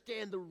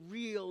understand the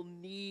real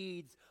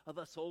needs of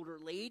us older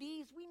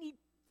ladies. We need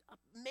a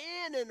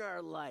man in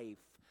our life.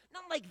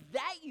 Not like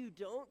that you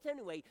don't.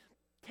 Anyway,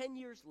 10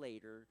 years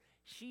later,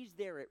 she's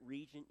there at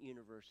Regent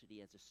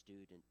University as a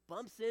student,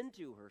 bumps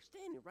into her,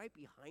 standing right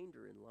behind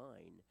her in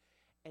line,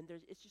 and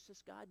it's just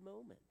this God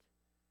moment.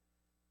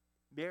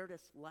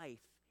 Meredith's life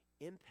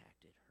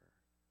impacted her.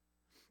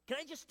 Can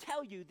I just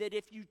tell you that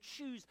if you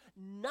choose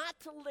not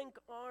to link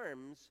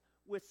arms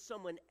with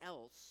someone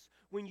else,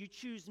 when you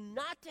choose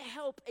not to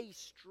help a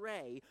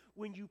stray,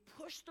 when you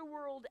push the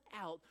world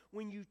out,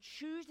 when you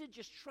choose to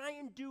just try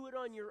and do it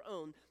on your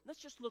own,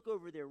 let's just look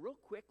over there real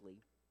quickly.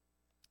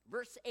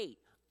 Verse 8,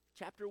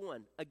 chapter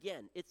 1,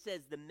 again, it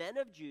says, the men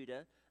of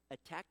Judah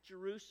attacked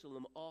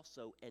Jerusalem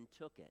also and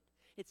took it.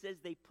 It says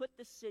they put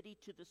the city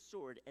to the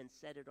sword and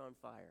set it on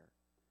fire.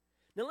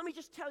 Now let me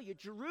just tell you,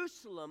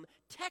 Jerusalem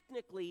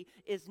technically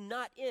is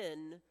not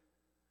in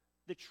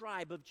the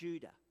tribe of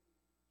Judah.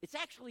 It's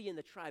actually in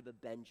the tribe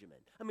of Benjamin.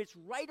 I mean, it's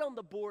right on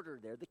the border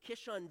there, the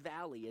Kishon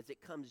Valley as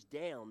it comes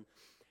down.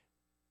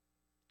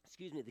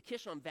 The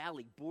Kishon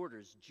Valley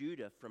borders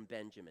Judah from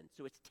Benjamin.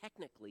 So it's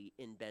technically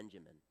in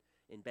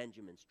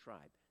Benjamin's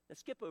tribe. Now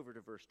skip over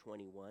to verse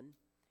 21.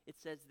 It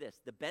says this,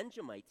 the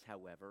Benjamites,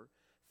 however,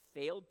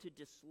 failed to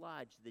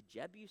dislodge the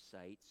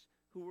Jebusites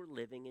who were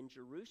living in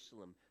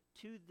Jerusalem.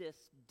 To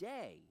this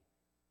day,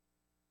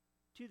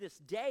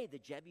 the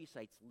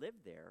Jebusites live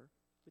there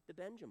with the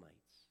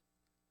Benjamites.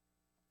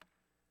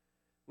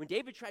 When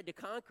David tried to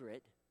conquer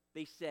it,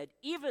 they said,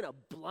 even a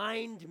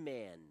blind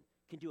man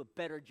can do a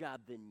better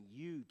job than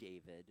you,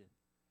 David.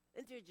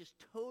 And they just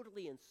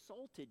totally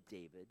insulted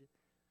David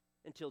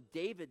until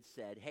David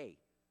said, hey,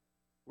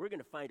 we're going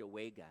to find a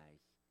way, guys.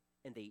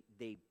 And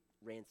they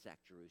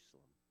ransacked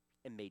Jerusalem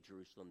and made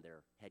Jerusalem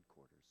their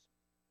headquarters.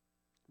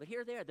 But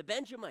here they are, the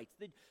Benjamites,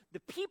 the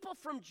people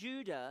from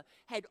Judah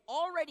had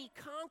already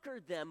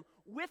conquered them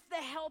with the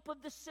help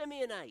of the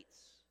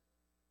Simeonites.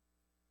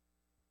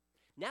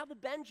 Now the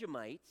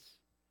Benjamites,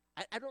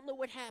 I don't know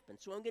what happened,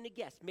 so I'm going to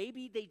guess.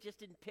 Maybe they just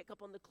didn't pick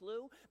up on the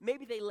clue.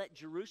 Maybe they let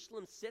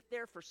Jerusalem sit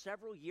there for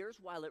several years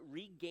while it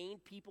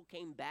regained. People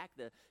came back,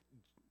 the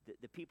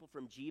people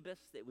from Jebus,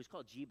 it was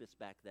called Jebus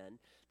back then.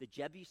 The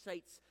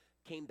Jebusites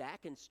came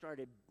back and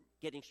started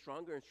getting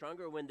stronger and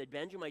stronger. When the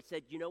Benjamites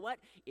said, you know what,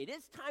 it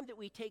is time that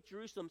we take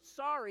Jerusalem.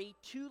 Sorry,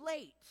 too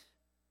late.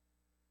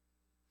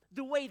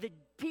 The way the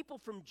people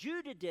from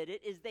Judah did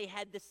it is they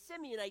had the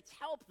Simeonites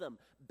help them.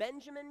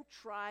 Benjamin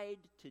tried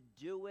to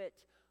do it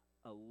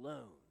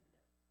alone.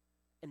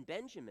 And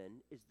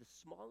Benjamin is the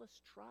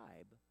smallest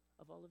tribe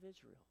of all of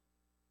Israel.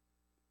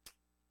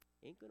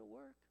 Ain't gonna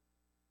work.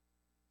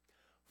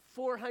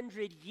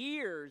 400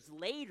 years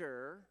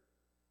later,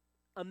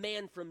 a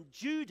man from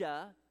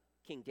Judah,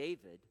 King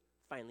David,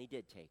 finally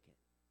did take it.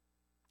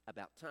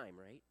 About time,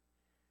 right?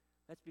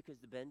 That's because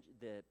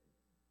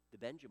the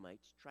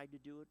Benjamites tried to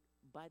do it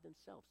by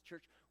themselves.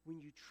 Church, when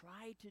you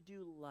try to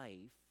do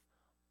life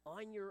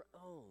on your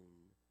own,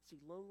 see,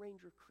 Lone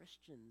Ranger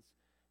Christians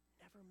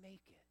never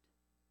make it.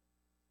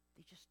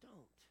 They just don't.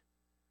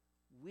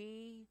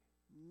 We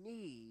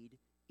need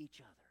each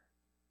other.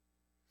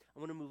 I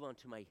want to move on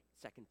to my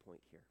second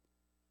point here.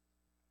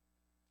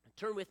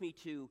 Turn with me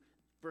to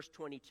verse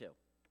 22,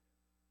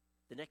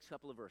 the next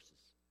couple of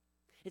verses.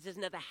 It says,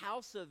 now the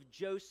house of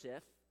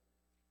Joseph,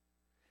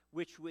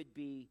 which would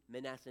be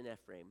Manasseh and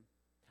Ephraim,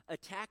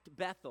 attacked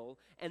Bethel,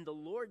 and the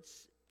Lord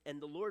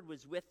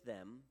was with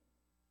them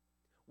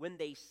when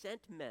they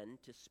sent men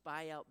to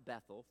spy out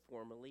Bethel,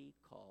 formerly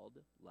called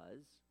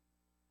Luz.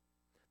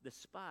 The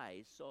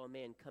spies saw a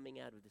man coming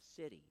out of the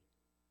city,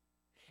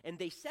 and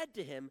they said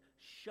to him,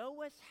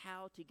 show us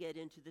how to get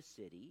into the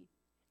city,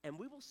 and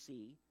we will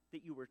see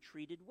that you were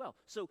treated well.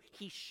 So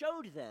he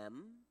showed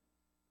them,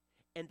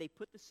 and they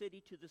put the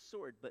city to the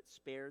sword, but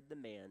spared the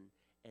man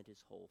and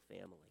his whole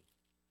family.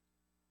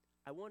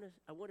 I want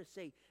to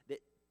say that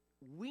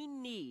we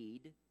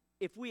need,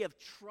 if we have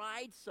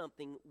tried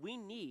something, we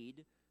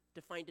need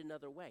to find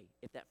another way.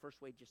 If that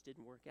first way just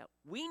didn't work out,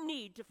 we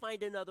need to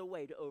find another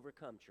way to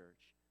overcome,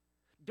 church.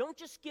 Don't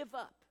just give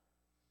up.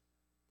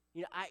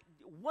 You know,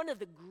 one of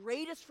the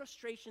greatest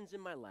frustrations in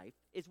my life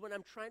is when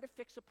I'm trying to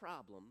fix a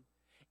problem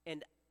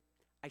and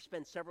I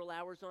spend several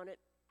hours on it,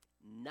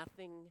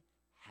 nothing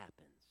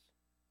happens.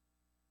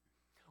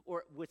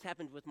 Or what's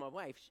happened with my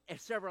wife,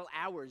 several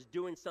hours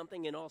doing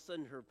something and all of a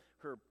sudden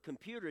her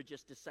computer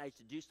just decides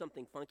to do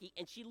something funky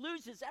and she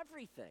loses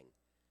everything.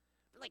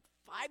 Like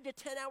 5 to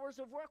 10 hours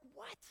of work,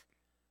 what?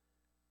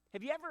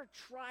 Have you ever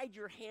tried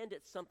your hand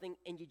at something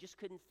and you just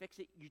couldn't fix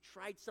it? You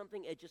tried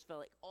something, it just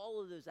felt like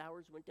all of those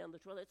hours went down the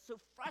toilet. It's so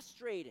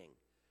frustrating.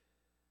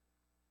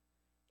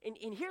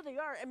 And here they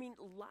are. I mean,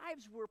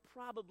 lives were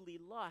probably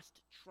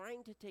lost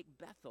trying to take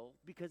Bethel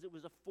because it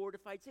was a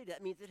fortified city.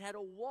 That means it had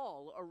a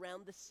wall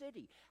around the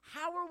city.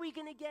 How are we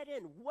going to get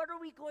in? What are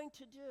we going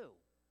to do?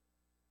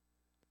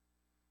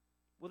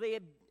 Well, they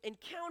had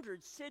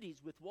encountered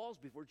cities with walls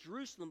before.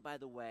 Jerusalem, by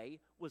the way,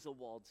 was a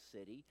walled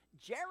city.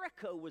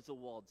 Jericho was a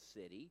walled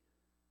city.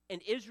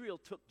 And Israel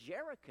took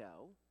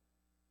Jericho.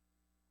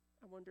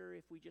 I wonder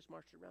if we just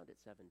marched around it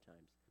 7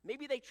 times.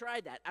 Maybe they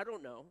tried that. I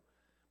don't know.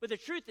 But the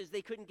truth is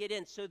they couldn't get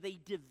in, so they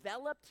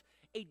developed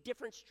a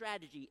different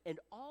strategy. And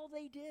all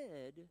they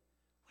did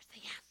was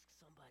they asked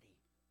somebody.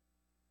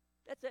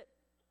 That's it.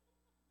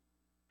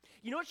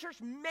 You know what,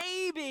 church?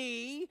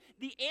 Maybe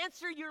the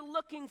answer you're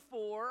looking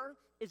for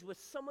is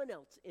with someone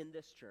else in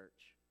this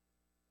church.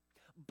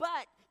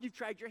 But you've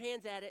tried your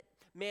hands at it.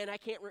 Man, I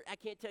can't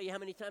tell you how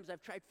many times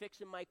I've tried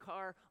fixing my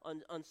car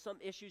on some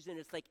issues, and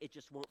it's like it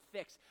just won't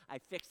fix. I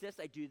fix this,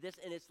 I do this,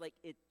 and it's like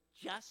it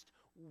just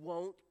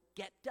won't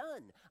get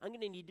done. I'm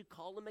going to need to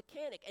call a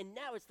mechanic. And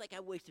now it's like I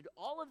wasted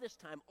all of this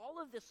time,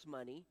 all of this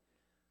money.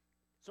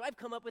 So I've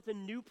come up with a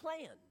new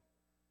plan.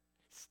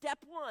 Step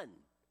 1,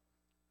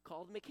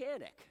 call the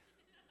mechanic.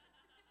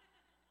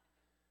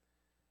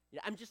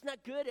 I'm just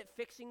not good at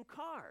fixing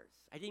cars.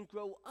 I didn't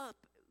grow up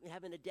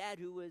having a dad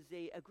who was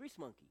a grease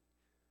monkey.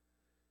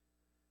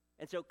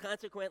 And so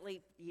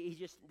consequently,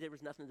 there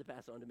was nothing to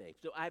pass on to me.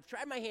 So I've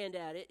tried my hand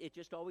at it. It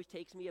just always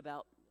takes me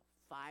about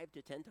 5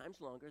 to 10 times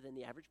longer than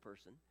the average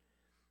person.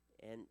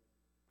 And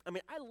I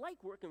mean, I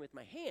like working with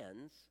my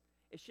hands.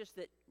 It's just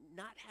that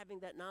not having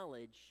that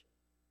knowledge,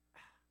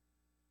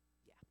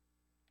 yeah.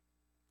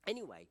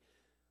 Anyway,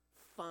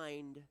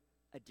 find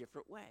a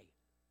different way.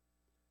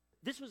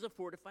 This was a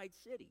fortified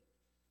city.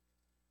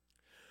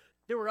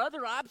 There were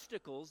other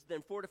obstacles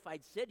than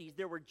fortified cities.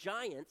 There were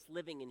giants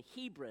living in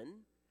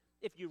Hebron.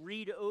 If you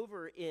read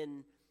over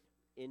in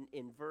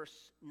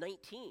verse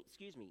 19,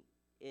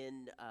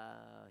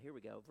 here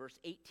we go, verse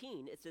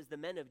 18, it says, the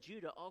men of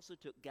Judah also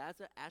took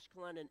Gaza,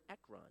 Ashkelon, and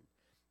Ekron,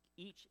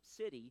 each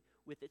city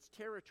with its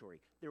territory.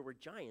 There were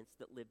giants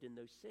that lived in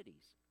those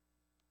cities.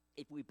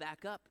 If we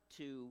back up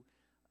to,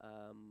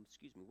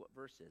 what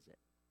verse is it?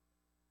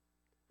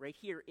 Right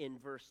here in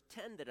verse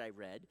 10 that I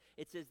read,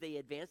 it says they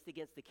advanced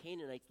against the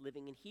Canaanites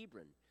living in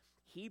Hebron.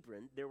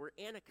 Hebron, there were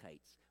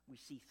Anakites. We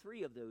see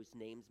 3 of those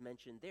names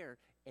mentioned there,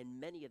 and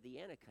many of the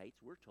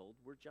Anakites, we're told,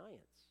 were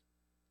giants.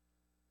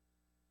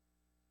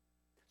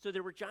 So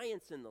there were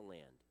giants in the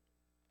land.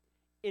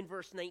 In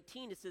verse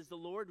 19, it says, the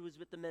Lord was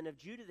with the men of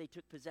Judah. They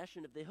took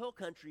possession of the hill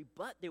country,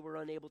 but they were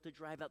unable to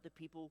drive out the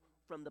people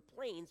from the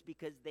plains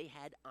because they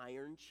had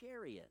iron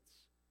chariots.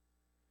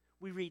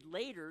 We read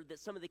later that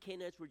some of the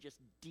Canaanites were just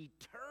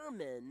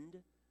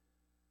determined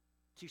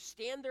to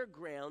stand their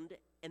ground,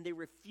 and they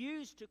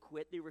refused to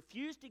quit. They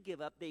refused to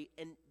give up. They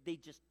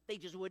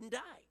just wouldn't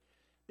die.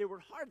 They were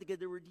hard because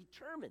they were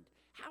determined.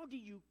 How do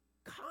you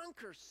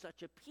conquer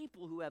such a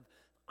people who have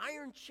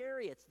iron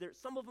chariots?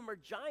 Some of them are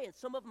giants.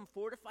 Some of them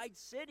fortified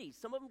cities.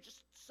 Some of them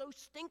just so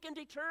stinking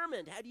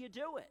determined. How do you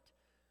do it?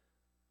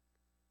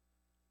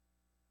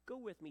 Go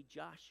with me,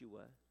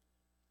 Joshua,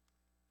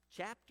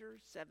 chapter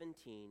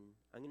 17.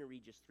 I'm going to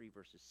read just 3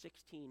 verses,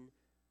 16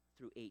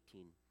 through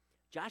 18.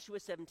 Joshua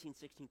 17,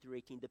 16 through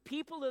 18. The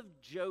people of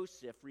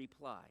Joseph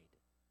replied.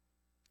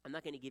 I'm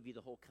not going to give you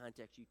the whole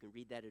context. You can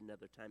read that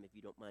another time if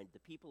you don't mind. The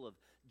people of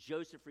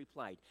Joseph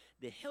replied,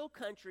 the hill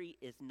country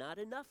is not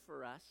enough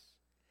for us,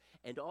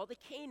 and all the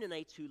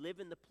Canaanites who live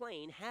in the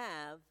plain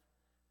have,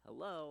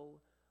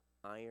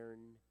 iron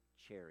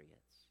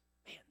chariots.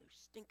 Man, those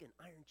stinking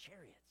iron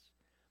chariots.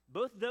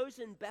 Both those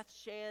in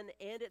Bethshan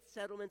and its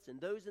settlements and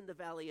those in the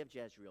valley of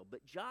Jezreel.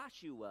 But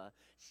Joshua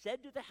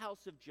said to the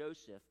house of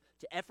Joseph,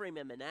 to Ephraim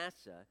and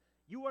Manasseh,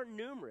 you are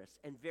numerous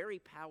and very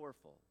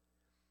powerful.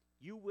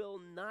 You will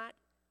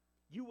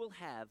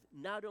have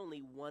not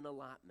only one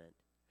allotment,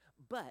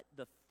 but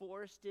the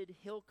forested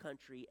hill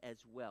country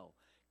as well.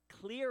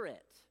 Clear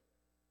it,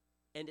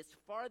 and its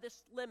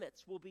farthest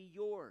limits will be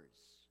yours.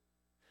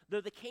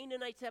 Though the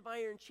Canaanites have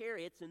iron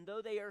chariots, and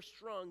though they are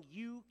strong,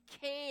 you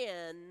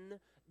can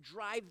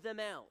drive them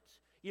out.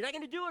 You're not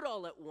going to do it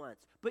all at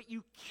once, but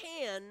you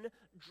can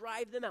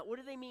drive them out. What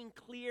do they mean,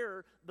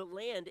 clear the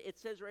land? It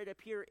says right up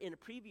here in a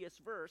previous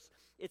verse,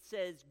 it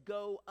says,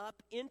 go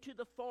up into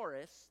the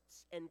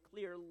forests and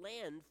clear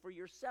land for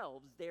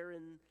yourselves there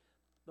in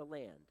the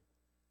land.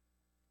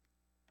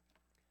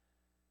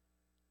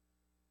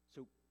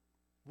 So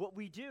what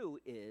we do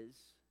is,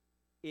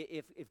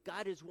 if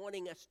God is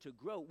wanting us to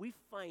grow, we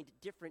find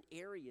different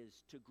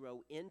areas to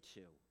grow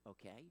into,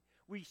 okay?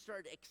 We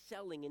start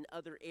excelling in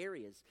other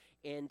areas.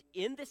 And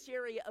in this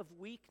area of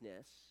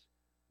weakness,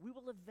 we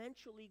will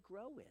eventually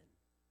grow in.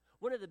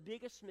 One of the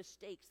biggest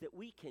mistakes that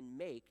we can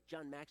make,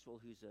 John Maxwell,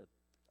 who's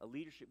a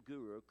leadership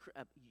guru,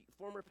 a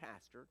former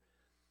pastor,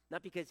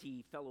 not because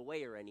he fell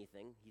away or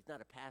anything, he's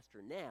not a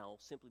pastor now,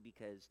 simply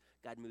because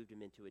God moved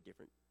him into a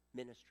different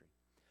ministry.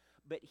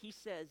 But he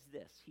says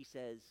this, he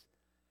says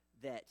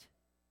that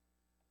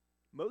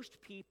most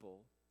people,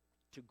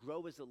 to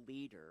grow as a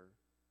leader,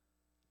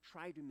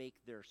 try to make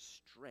their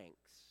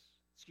strengths,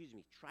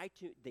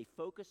 they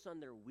focus on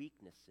their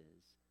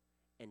weaknesses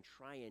and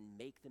try and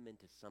make them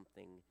into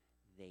something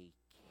they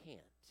can't.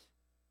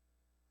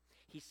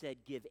 He said,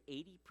 give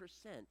 80%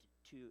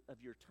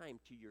 of your time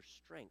to your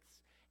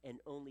strengths and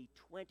only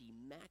 20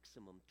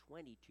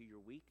 to your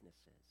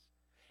weaknesses.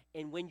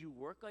 And when you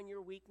work on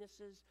your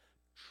weaknesses,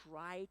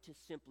 try to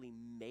simply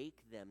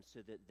make them so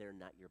that they're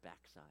not your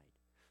backside,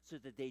 so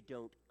that they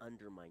don't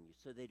undermine you,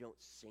 so they don't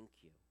sink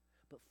you,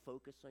 but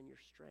focus on your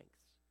strengths.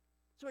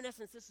 So in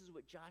essence, this is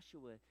what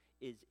Joshua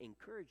is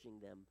encouraging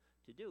them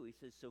to do. He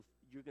says, so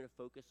you're going to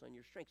focus on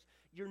your strengths.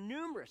 You're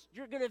numerous.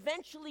 You're going to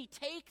eventually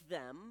take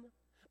them,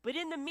 but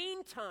in the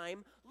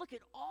meantime, look at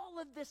all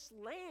of this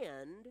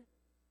land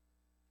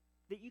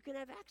that you can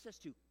have access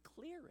to.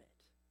 Clear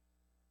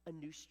it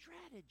a new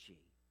strategy.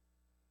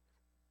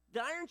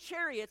 The iron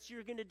chariots,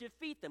 you're going to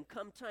defeat them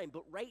come time.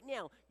 But right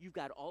now, you've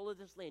got all of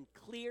this land.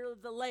 Clear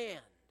the land.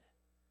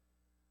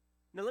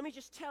 Now, let me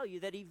just tell you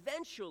that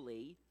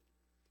eventually,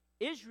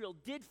 Israel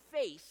did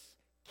face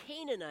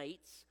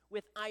Canaanites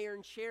with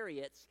iron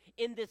chariots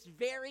in this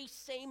very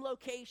same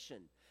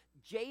location.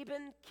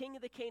 Jabin, king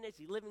of the Canaanites,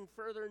 he's living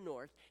further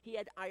north. He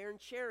had iron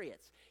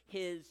chariots.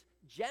 His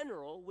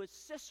general was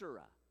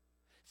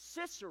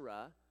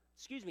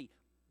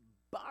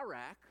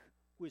Barak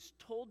was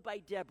told by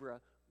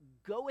Deborah,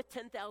 go with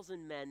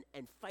 10,000 men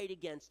and fight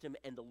against him,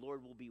 and the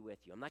Lord will be with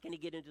you. I'm not going to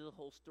get into the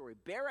whole story.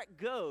 Barak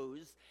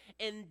goes,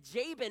 and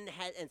Jabin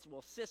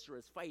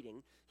Sisera's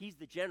fighting. He's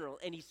the general,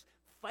 and he's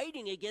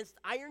fighting against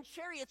iron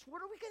chariots.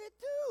 What are we going to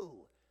do?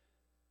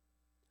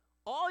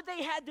 All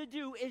they had to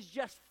do is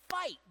just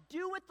fight.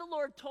 Do what the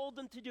Lord told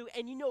them to do.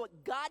 And you know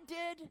what God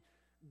did?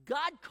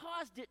 God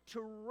caused it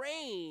to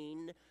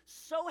rain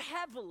so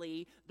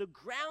heavily, the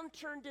ground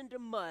turned into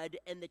mud,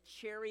 and the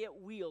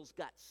chariot wheels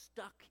got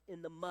stuck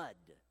in the mud.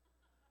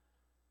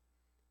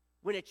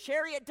 When a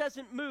chariot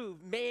doesn't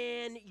move,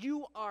 man,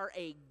 you are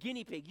a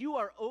guinea pig. You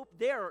are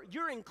there.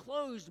 You're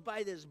enclosed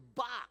by this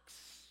box,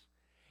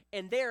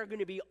 and they're going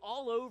to be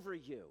all over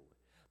you.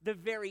 The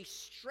very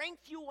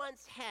strength you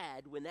once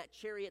had when that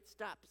chariot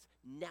stops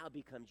now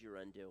becomes your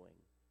undoing.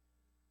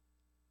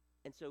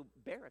 And so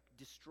Barak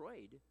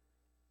destroyed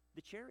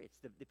the chariots,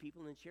 the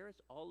people in the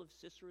chariots, all of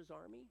Sisera's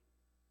army.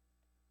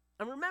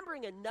 I'm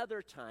remembering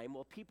another time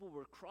while people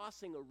were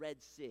crossing a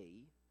Red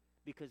Sea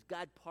because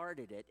God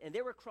parted it, and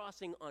they were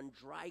crossing on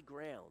dry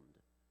ground.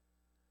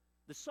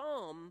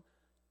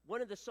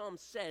 One of the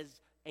Psalms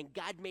says, and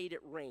God made it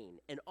rain.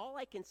 And all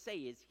I can say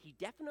is he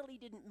definitely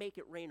didn't make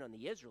it rain on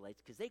the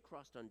Israelites because they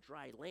crossed on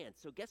dry land.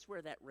 So guess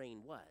where that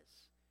rain was?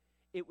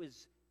 It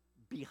was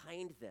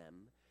behind them,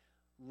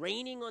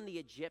 raining on the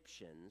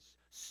Egyptians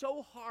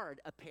so hard,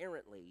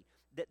 apparently,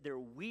 that their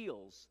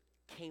wheels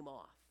came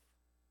off.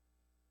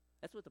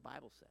 That's what the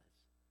Bible says.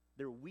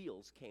 Their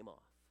wheels came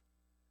off.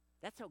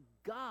 That's how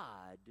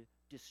God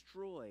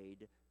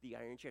destroyed the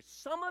iron chariots.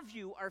 Some of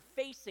you are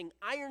facing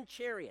iron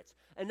chariots.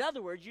 In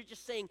other words, you're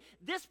just saying,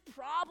 this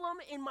problem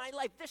in my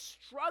life, this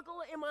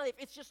struggle in my life,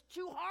 it's just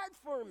too hard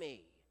for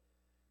me.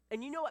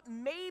 And you know what?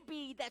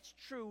 Maybe that's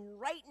true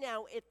right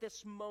now at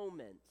this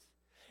moment.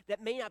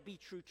 That may not be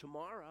true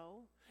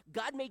tomorrow.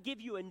 God may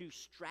give you a new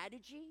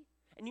strategy.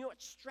 And you know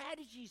what?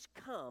 Strategies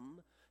come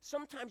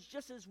sometimes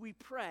just as we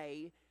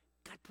pray.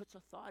 God puts a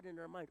thought in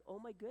our mind. Oh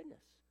my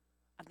goodness,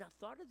 I've not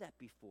thought of that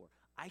before.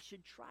 I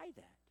should try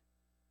that.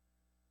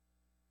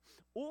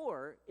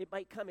 Or it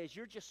might come as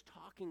you're just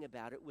talking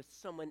about it with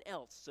someone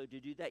else. So to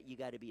do that, you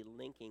got to be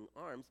linking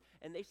arms.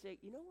 And they say,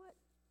 you know what?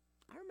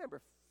 I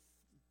remember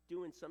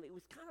doing something. It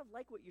was kind of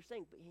like what you're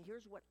saying, but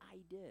here's what I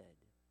did.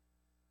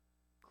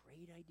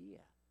 Great idea.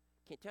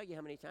 Can't tell you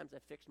how many times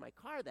I've fixed my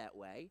car that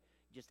way.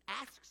 Just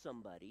ask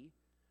somebody,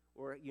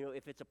 or,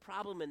 if it's a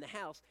problem in the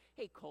house,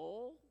 hey,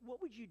 Cole,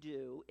 what would you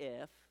do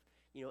if,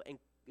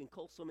 and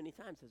Cole so many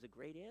times has a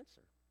great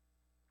answer.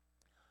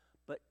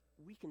 But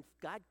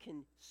God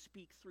can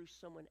speak through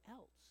someone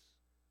else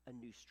a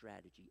new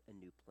strategy, a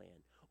new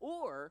plan.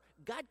 Or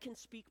God can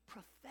speak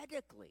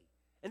prophetically.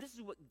 And this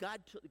is what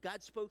God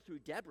spoke through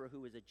Deborah,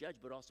 who was a judge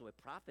but also a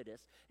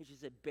prophetess. And she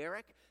said,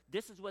 Barak,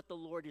 this is what the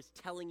Lord is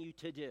telling you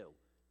to do.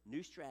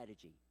 New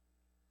strategy.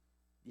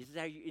 This is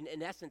how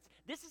in essence,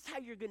 this is how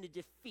you're going to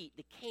defeat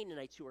the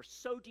Canaanites who are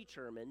so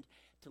determined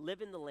to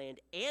live in the land,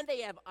 and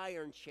they have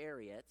iron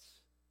chariots.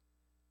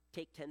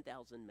 Take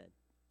 10,000 men.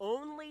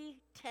 Only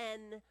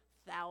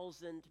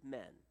 10,000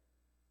 men.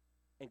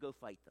 And go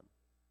fight them.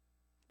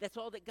 That's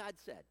all that God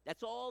said.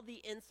 That's all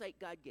the insight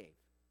God gave.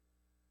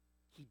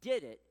 He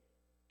did it,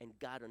 and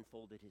God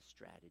unfolded his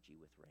strategy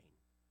with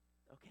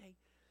rain. Okay?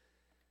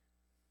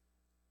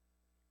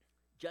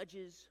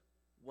 Judges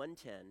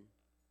 1:10,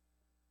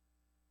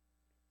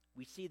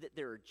 we see that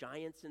there are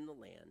giants in the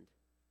land,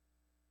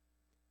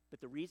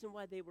 but the reason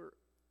why they were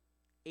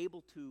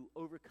able to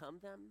overcome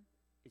them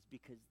is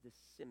because the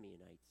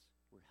Simeonites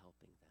were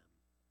helping them.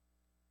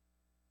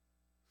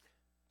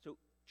 So,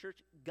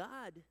 church,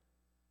 God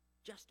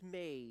just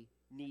may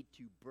need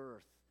to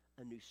birth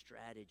a new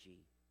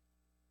strategy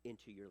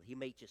into your life. He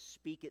may just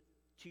speak it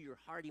to your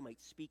heart. He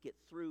might speak it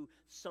through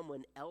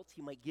someone else.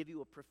 He might give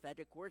you a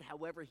prophetic word,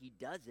 however he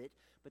does it.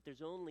 But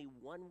there's only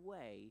one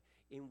way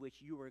in which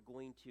you are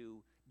going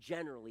to,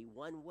 generally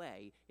one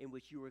way in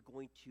which you are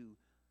going to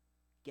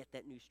get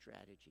that new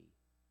strategy.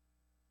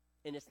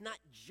 And it's not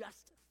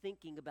just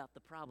thinking about the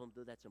problem,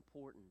 though that's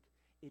important.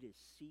 It is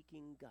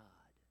seeking God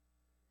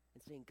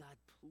and saying, God,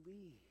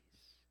 please.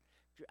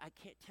 I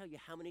can't tell you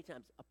how many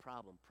times a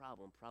problem.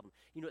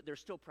 There's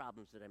still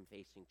problems that I'm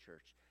facing,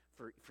 church,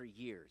 for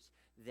years.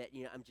 That,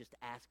 I'm just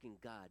asking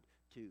God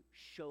to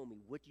show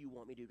me, what do you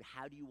want me to do?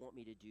 How do you want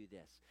me to do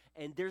this?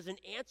 And there's an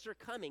answer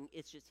coming.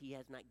 It's just he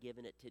has not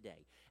given it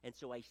today. And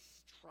so I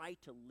try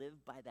to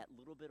live by that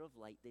little bit of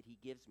light that he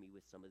gives me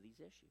with some of these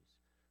issues.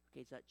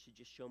 Okay, so that should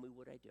just show me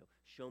what I do.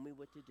 Show me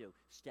what to do,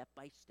 step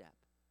by step.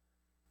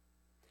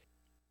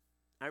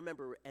 I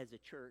remember as a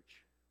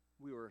church,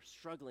 we were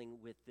struggling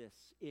with this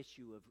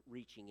issue of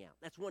reaching out.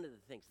 That's one of the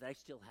things that I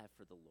still have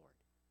for the Lord.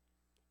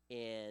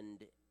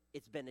 And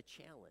it's been a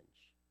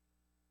challenge.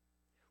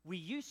 We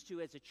used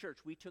to, as a church,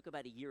 we took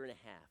about a year and a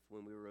half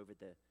when we were over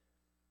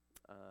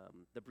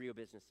the Brio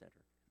Business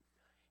Center.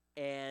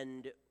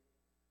 And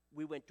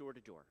we went door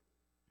to door.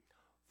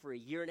 For a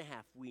year and a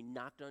half, we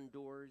knocked on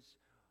doors.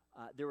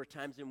 There were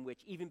times in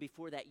which, even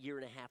before that year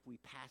and a half, we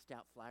passed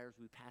out flyers.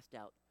 We passed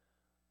out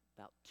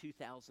about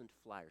 2,000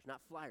 flyers.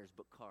 Not flyers,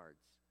 but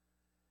cards.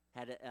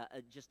 Had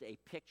just a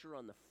picture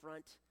on the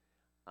front,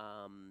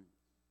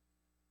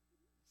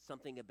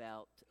 something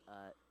about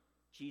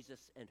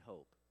Jesus and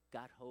hope.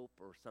 Got hope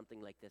or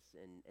something like this.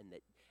 And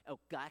that,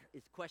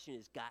 his question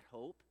is, got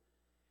hope?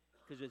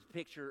 Because it was a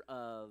picture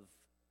of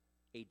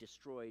a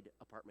destroyed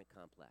apartment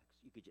complex.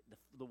 You could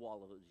the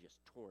wall of it was just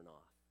torn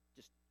off,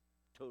 just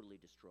totally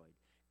destroyed.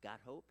 Got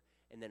hope?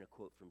 And then a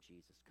quote from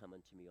Jesus, "Come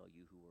unto me, all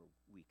you who are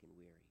weak and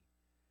weary."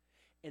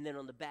 And then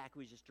on the back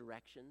was just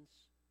directions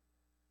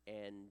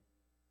and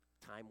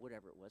time,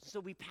 whatever it was.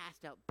 So we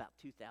passed out about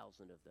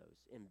 2,000 of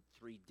those in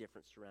 3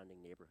 different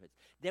surrounding neighborhoods.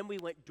 Then we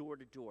went door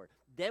to door.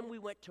 Then we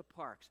went to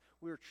parks.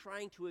 We were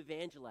trying to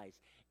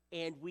evangelize,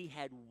 and we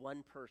had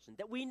one person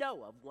that we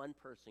know of, one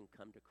person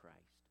come to Christ.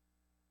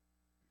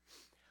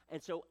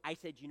 And so I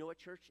said, you know what,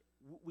 church?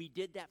 We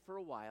did that for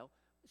a while,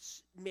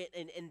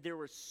 and there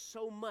was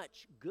so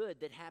much good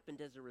that happened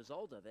as a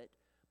result of it,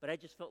 but I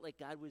just felt like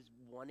God was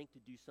wanting to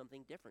do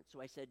something different. So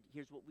I said,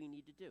 here's what we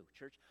need to do,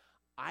 church.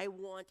 I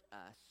want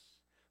us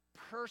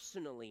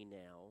personally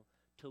now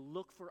to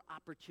look for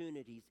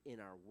opportunities in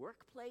our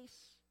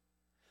workplace,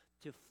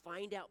 to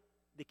find out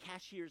the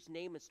cashier's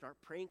name and start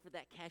praying for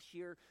that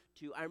cashier.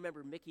 I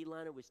remember Mickey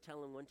Lana was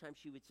telling one time,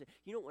 she would say,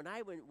 you know,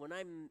 I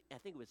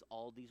think it was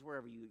Aldi's,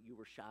 wherever you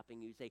were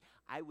shopping, you'd say,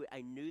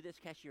 I knew this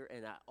cashier,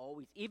 and I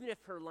always, even if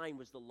her line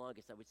was the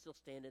longest, I would still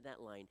stand in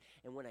that line,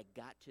 and when I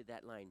got to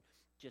that line,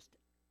 just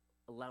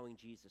allowing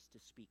Jesus to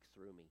speak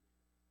through me.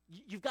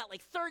 You've got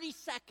like 30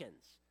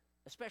 seconds,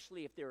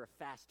 especially if they're a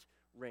fast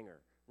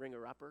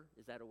ringer-upper,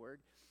 is that a word?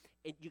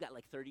 And you got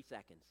like 30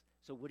 seconds.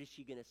 So what is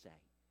she going to say?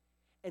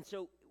 And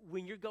so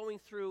when you're going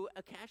through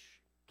a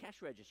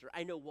cash register,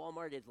 I know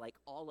Walmart is like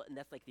and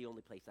that's like the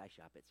only place I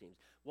shop, it seems.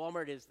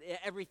 Walmart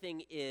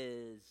everything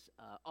is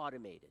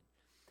automated.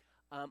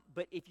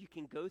 But if you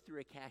can go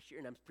through a cashier,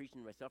 and I'm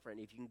preaching to myself right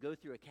now, if you can go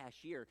through a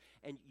cashier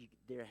and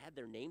they have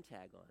their name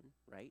tag on,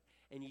 right?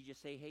 And you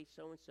just say, hey,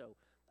 so-and-so,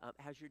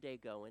 how's your day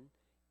going?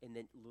 And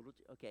then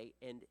okay,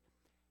 and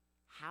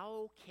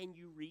how can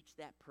you reach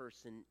that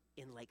person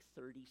in like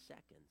 30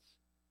 seconds?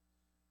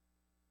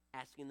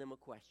 Asking them a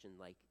question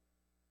like,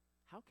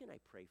 how can I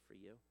pray for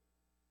you?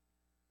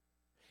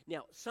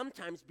 Now,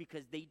 sometimes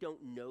because they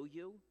don't know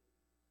you,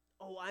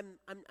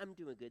 I'm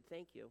doing good,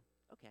 thank you.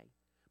 Okay.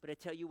 But I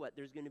tell you what,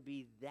 there's going to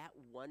be that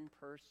one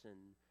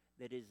person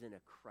that is in a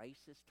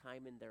crisis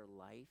time in their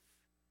life,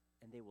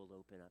 and they will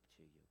open up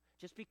to you.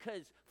 Just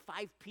because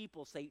 5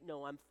 people say,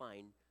 no, I'm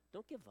fine,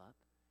 don't give up.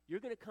 You're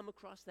going to come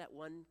across that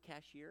one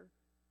cashier,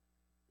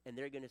 and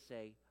they're going to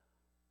say,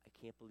 I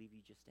can't believe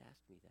you just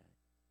asked me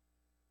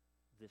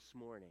that this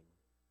morning.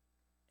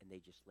 And they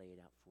just lay it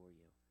out for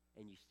you.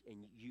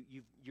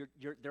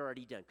 They're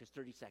already done because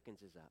 30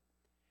 seconds is up.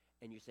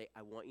 And you say,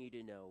 I want you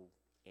to know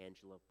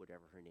Angela,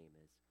 whatever her name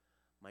is.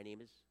 My name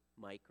is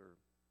Mike, or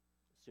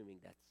assuming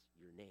that's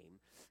your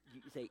name.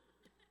 You say,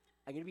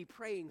 I'm going to be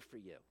praying for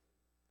you.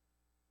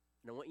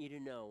 And I want you to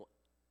know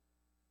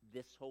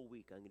this whole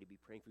week I'm going to be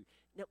praying for you.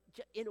 Now,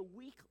 in a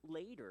week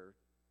later,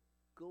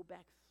 go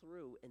back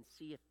through and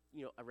see if,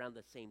 around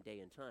the same day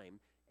and time,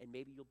 and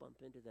maybe you'll bump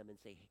into them and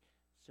say, hey,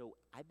 so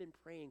I've been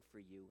praying for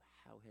you.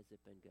 How has it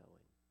been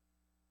going?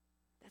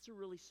 That's a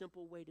really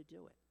simple way to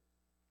do it.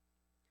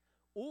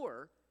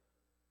 Or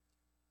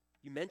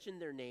you mention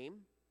their name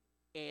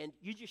and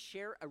you just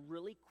share a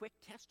really quick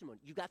testimony.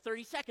 You've got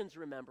 30 seconds,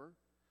 remember?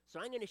 So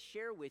I'm going to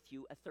share with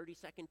you a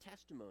 30-second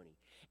testimony.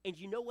 And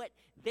you know what?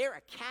 They're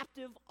a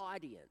captive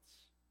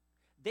audience.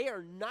 They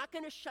are not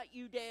going to shut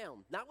you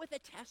down. Not with a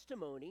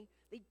testimony.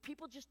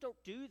 People just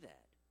don't do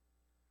that.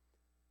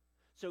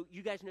 So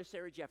you guys know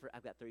Sarah Jeffers.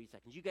 I've got 30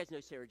 seconds. You guys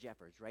know Sarah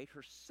Jeffers, right?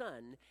 Her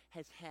son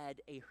has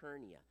had a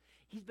hernia.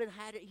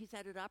 He's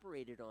had it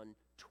operated on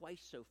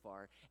twice so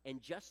far,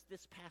 and just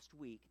this past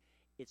week,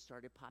 it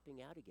started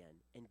popping out again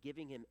and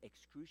giving him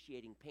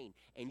excruciating pain.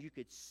 And you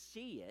could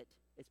see it.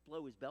 It's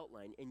below his belt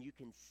line, and you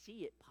can see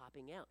it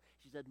popping out.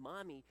 She said,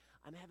 Mommy,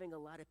 I'm having a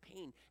lot of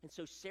pain. And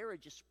so Sarah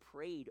just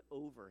prayed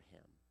over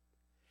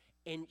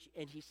him.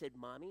 And he said,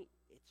 Mommy,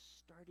 it's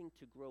starting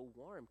to grow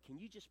warm. Can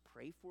you just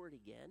pray for it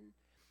again?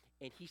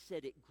 And he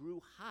said it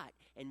grew hot.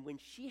 And when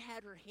she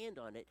had her hand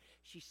on it,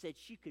 she said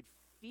she could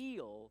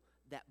feel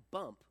that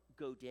bump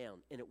go down,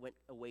 and it went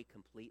away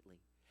completely.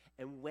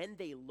 And when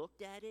they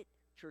looked at it,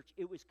 church,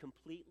 it was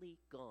completely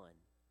gone.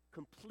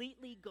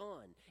 Completely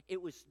gone.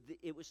 It was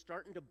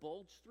starting to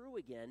bulge through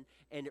again,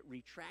 and it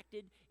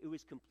retracted. It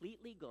was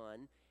completely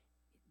gone.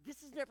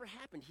 this has never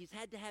happened. He's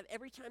had to have,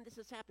 every time this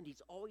has happened,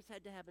 he's always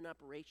had to have an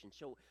operation.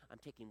 So I'm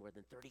taking more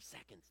than 30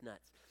 seconds,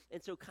 nuts.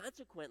 And so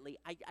consequently,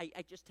 I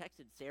just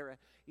texted Sarah,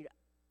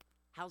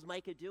 how's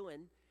Micah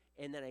doing?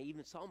 And then I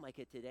even saw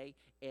Micah today,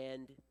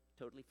 and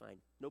totally fine.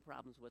 No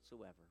problems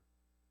whatsoever.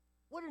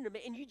 What an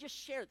amazing, and you just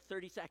shared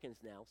 30 seconds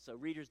now. So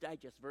Reader's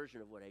Digest version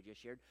of what I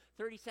just shared,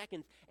 30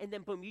 seconds. And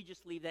then boom, you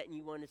just leave that and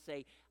you want to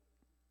say,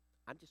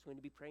 I'm just going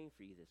to be praying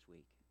for you this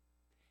week.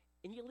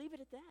 And you leave it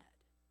at that.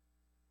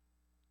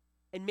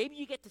 And maybe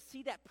you get to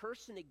see that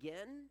person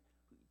again.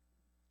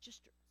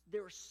 Just,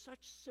 there are such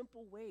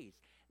simple ways.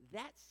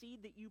 That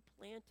seed that you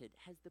planted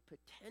has the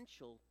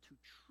potential to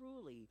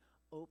truly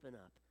open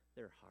up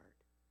their heart.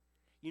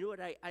 You know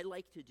what I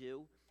like to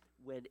do,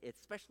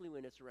 especially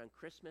when it's around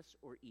Christmas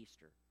or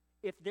Easter?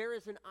 If there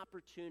is an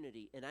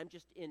opportunity and I'm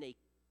just in a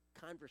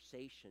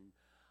conversation,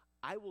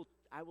 I will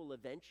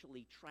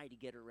eventually try to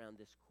get around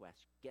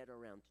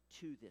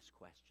to this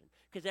question.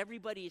 Because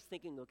everybody is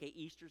thinking, okay,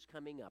 Easter's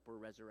coming up or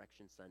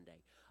Resurrection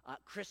Sunday.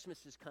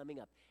 Christmas is coming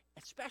up.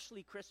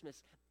 Especially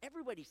Christmas.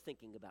 Everybody's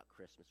thinking about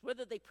Christmas,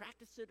 whether they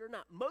practice it or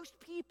not. Most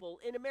people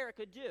in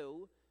America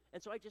do.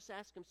 And so I just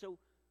ask them, so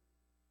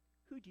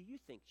who do you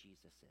think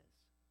Jesus is?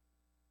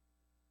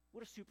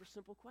 What a super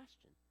simple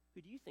question.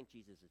 Who do you think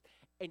Jesus is?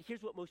 And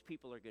here's what most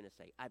people are going to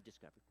say. I've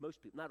discovered.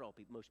 Most people, not all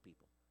people, most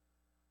people.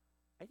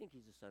 I think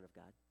he's the Son of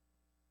God.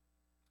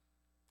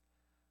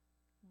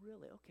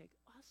 Really? Okay,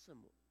 awesome.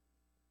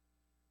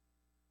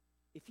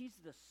 If he's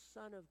the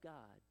Son of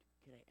God,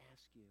 can I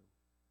ask you,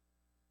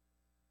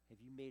 have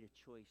you made a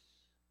choice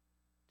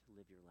to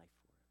live your life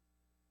for him?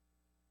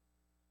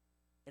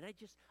 And I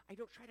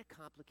don't try to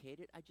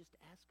complicate it. I just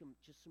ask them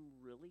just some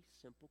really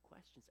simple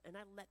questions. And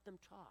I let them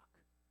talk.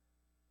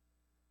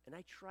 And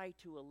I try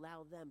to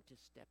allow them to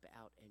step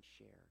out and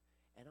share.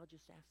 And I'll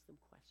just ask them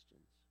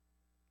questions.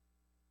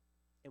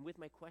 And with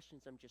my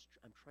questions, I'm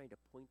trying to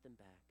point them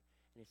back.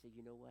 And I say,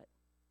 you know what?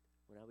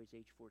 When I was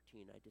age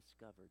 14, I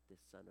discovered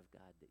this Son of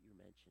God that you're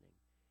mentioning.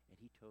 And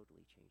he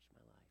totally changed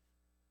my life.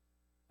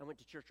 I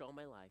went to church all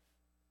my life.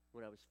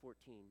 When I was 14,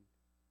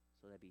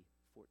 so that'd be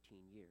 14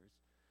 years,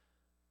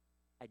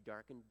 I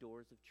darkened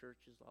doors of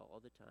churches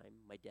all the time.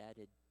 My dad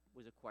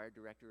was a choir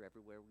director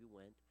everywhere we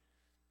went.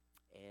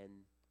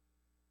 And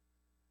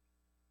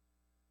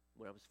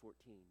when I was 14,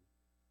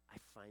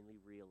 I finally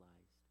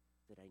realized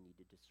that I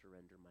needed to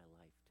surrender my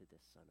life to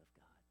this Son of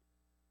God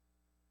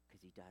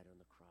because he died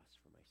on the cross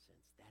for my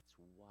sins. That's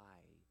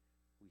why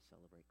we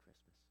celebrate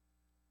Christmas.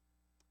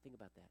 Think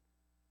about that.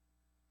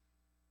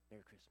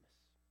 Merry Christmas.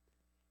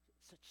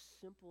 Such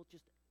simple,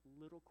 just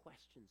little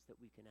questions that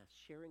we can ask,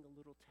 sharing a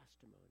little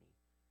testimony.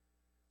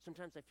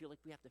 Sometimes I feel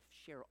like we have to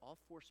share all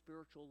 4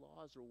 spiritual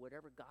laws or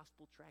whatever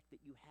gospel tract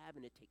that you have,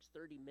 and it takes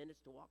 30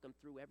 minutes to walk them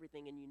through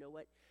everything. And you know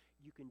what?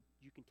 You can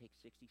take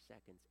 60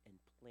 seconds and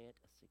plant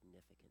a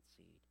significant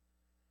seed.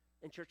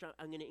 And church,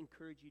 I'm going to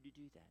encourage you to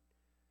do that.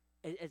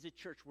 As a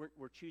church,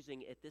 we're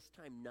choosing at this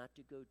time not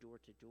to go door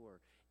to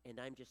door. And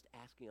I'm just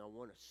asking, I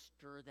want to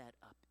stir that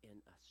up in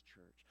us,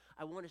 church.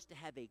 I want us to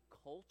have a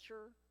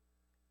culture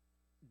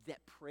that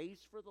prays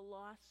for the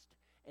lost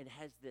and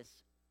has this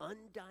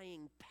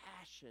undying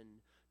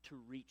passion to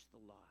reach the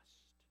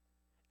lost.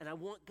 And I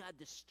want God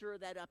to stir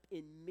that up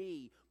in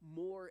me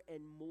more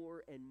and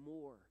more and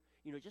more.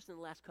 You know, just in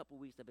the last couple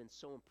of weeks, I've been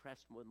so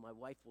impressed when my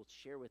wife will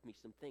share with me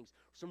some things,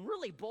 some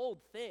really bold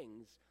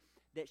things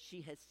that she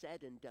has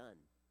said and done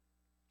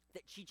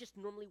that she just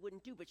normally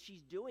wouldn't do, but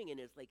she's doing, and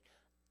it's like,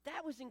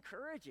 that was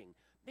encouraging.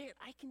 Man,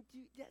 I can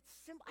do that.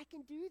 I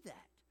can do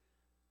that.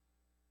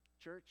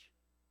 Church,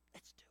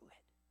 let's do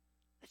it.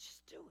 Let's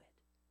just do it.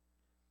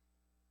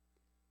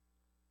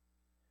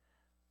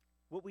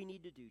 What we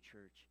need to do,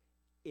 church,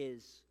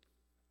 is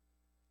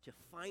to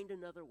find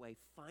another way,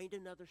 find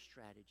another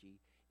strategy,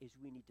 is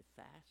we need to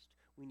fast,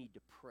 we need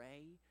to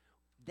pray.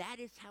 That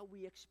is how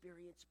we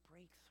experience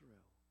breakthrough.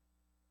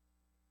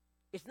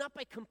 It's not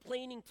by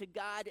complaining to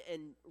God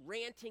and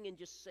ranting and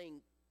just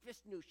saying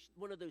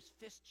one of those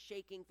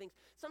fist-shaking things.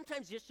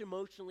 Sometimes just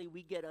emotionally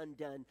we get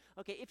undone.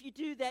 Okay, if you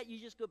do that, you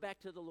just go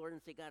back to the Lord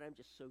and say, God, I'm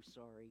just so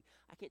sorry.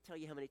 I can't tell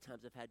you how many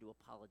times I've had to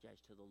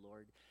apologize to the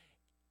Lord.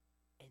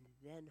 And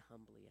then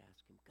humbly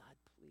ask him, God,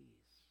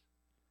 please,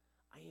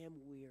 I am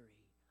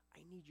weary. I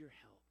need your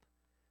help.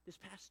 This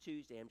past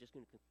Tuesday, I'm just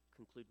going to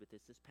conclude with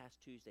this. This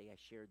past Tuesday, I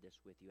shared this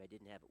with you. I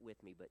didn't have it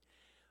with me, but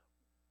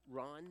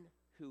Ron,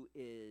 who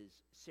is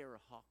Sarah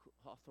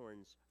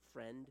Hawthorne's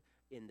friend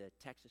in the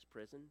Texas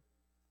prison,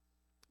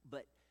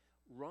 but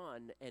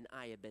Ron and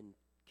I have been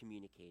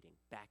communicating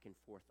back and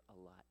forth a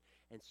lot.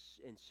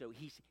 And so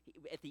he's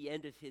at the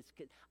end of his,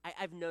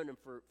 I've known him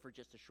for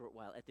just a short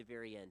while. At the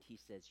very end, he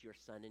says, your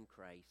son in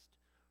Christ,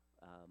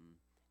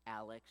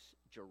 Alex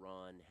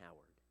Jaron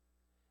Howard.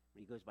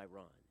 He goes by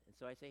Ron. And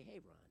so I say,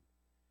 hey, Ron.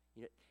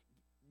 You know,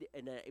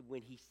 and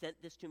when he sent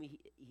this to me,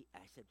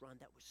 I said, Ron,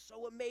 that was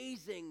so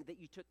amazing that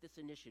you took this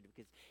initiative,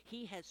 because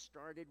he has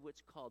started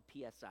what's called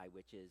PSI,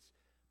 which is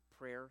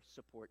Prayer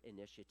Support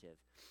Initiative.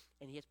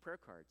 And he has prayer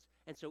cards.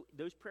 And so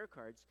those prayer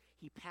cards,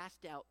 he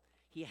passed out.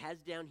 He has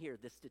down here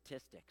the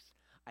statistics.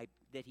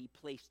 that he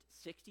placed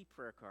 60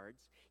 prayer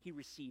cards. He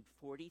received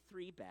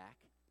 43 back.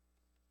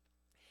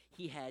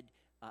 He had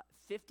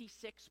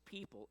 56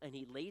 people, and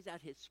he lays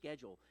out his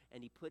schedule,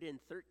 and he put in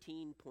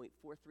 13.43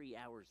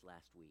 hours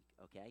last week,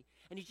 okay?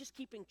 And he's just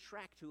keeping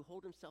track to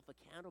hold himself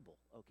accountable,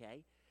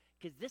 okay?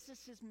 Because this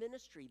is his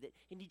ministry,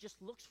 and he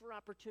just looks for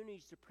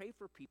opportunities to pray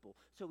for people.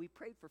 So he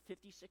prayed for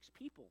 56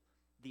 people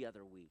the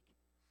other week.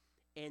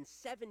 And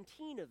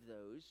 17 of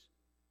those,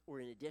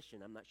 or in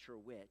addition, I'm not sure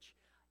which,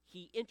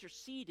 he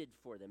interceded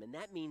for them. And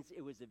that means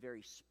it was a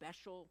very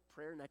special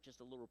prayer, not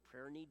just a little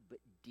prayer need, but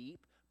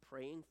deep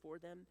praying for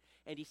them.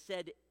 And he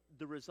said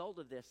the result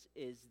of this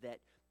is that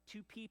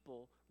 2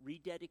 people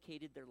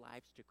rededicated their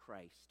lives to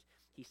Christ.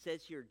 He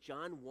says here,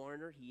 John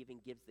Warner, he even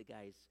gives the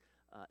guy's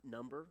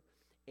number,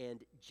 and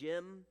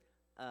Jim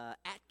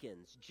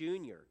Atkins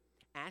Jr.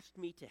 asked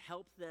me to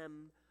help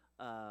them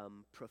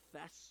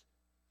profess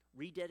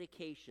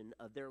rededication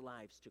of their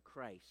lives to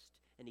Christ.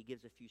 And he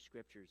gives a few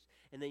scriptures.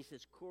 And then he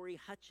says, Corey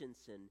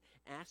Hutchinson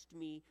asked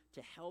me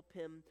to help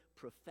him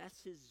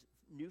profess his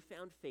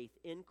newfound faith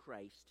in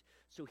Christ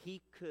so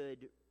he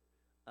could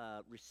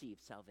receive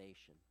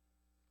salvation.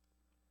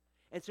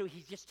 And so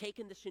he's just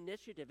taken this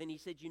initiative, and he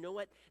said, you know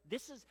what?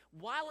 This is,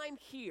 while I'm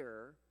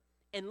here,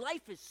 and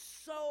life is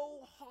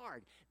so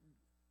hard.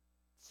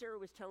 Sarah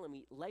was telling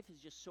me, life is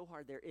just so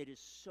hard there. It is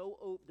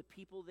so, the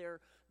people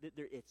there,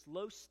 it's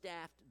low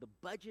staffed, the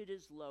budget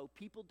is low,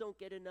 people don't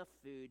get enough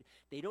food,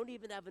 they don't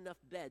even have enough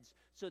beds,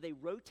 so they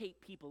rotate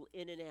people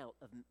in and out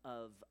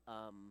of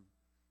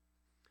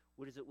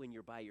what is it when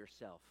you're by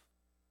yourself?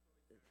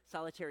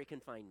 Solitary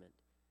confinement.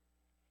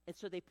 And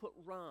so they put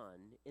Ron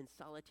in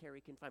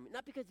solitary confinement,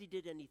 not because he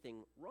did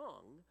anything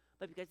wrong,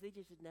 but because they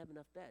just didn't have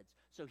enough beds.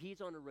 So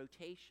he's on a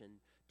rotation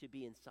to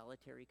be in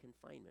solitary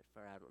confinement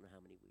for I don't know how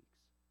many weeks.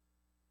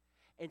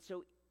 And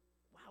so,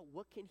 wow,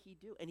 what can he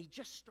do? And he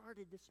just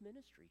started this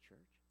ministry, church.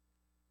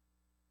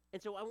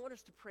 And so I want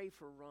us to pray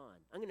for Ron.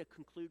 I'm going to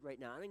conclude right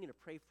now. I'm going to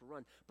pray for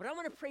Ron. But I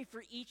want to pray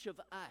for each of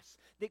us,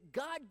 that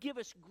God give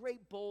us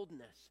great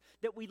boldness,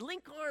 that we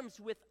link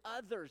arms with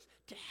others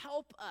to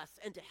help us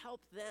and to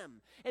help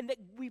them. And that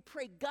we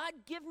pray, God,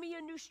 give me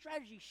a new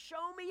strategy.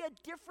 Show me a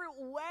different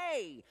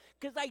way,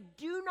 because I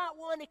do not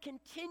want to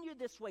continue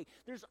this way.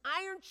 There's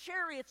iron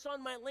chariots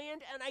on my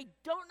land, and I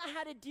don't know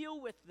how to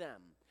deal with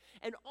them.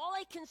 And all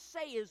I can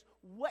say is,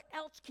 what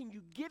else can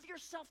you give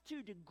yourself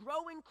to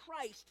grow in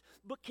Christ,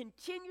 but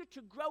continue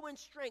to grow in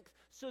strength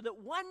so that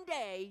one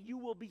day you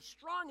will be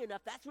strong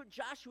enough, that's what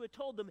Joshua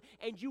told them,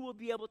 and you will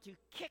be able to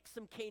kick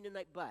some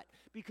Canaanite butt.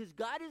 Because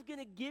God is going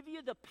to give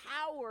you the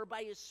power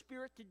by His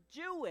Spirit to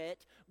do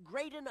it,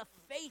 great enough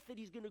faith that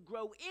He's going to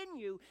grow in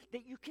you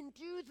that you can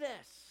do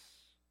this.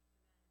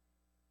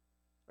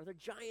 Are there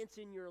giants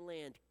in your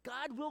land?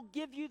 God will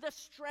give you the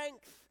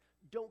strength.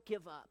 Don't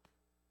give up.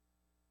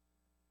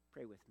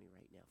 Pray with me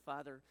right now.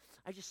 Father,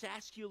 I just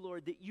ask you,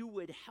 Lord, that you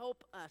would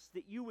help us,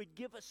 that you would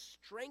give us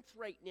strength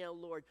right now,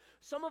 Lord.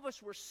 Some of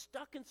us were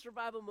stuck in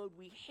survival mode.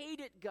 We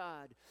hate it,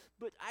 God.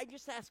 But I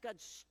just ask, God,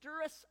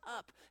 stir us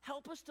up.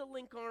 Help us to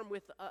link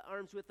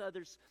arms with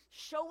others.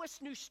 Show us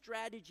new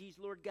strategies,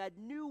 Lord God,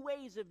 new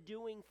ways of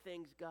doing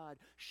things, God.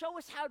 Show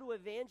us how to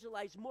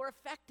evangelize more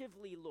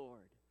effectively,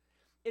 Lord.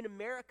 In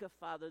America,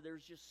 Father,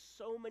 there's just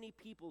so many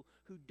people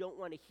who don't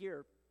want to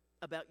hear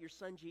about your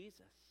Son,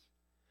 Jesus.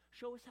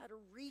 Show us how to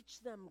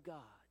reach them,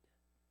 God.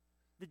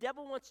 The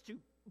devil wants to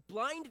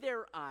blind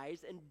their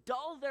eyes and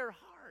dull their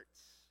hearts.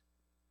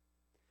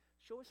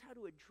 Show us how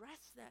to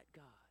address that,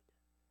 God.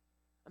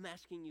 I'm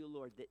asking you,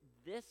 Lord, that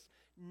this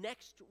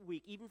next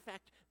week, even in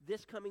fact,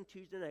 this coming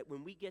Tuesday night,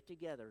 when we get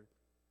together,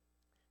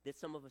 that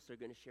some of us are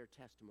going to share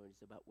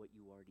testimonies about what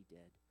you already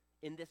did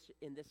in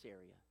this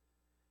area.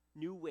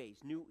 New ways,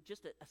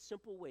 just a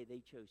simple way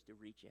they chose to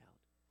reach out.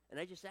 And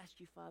I just ask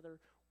you, Father,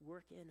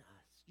 work in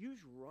us. Use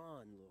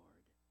Ron,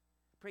 Lord.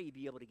 Pray you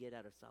be able to get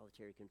out of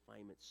solitary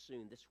confinement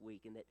soon this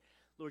week, and that,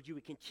 Lord, you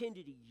would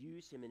continue to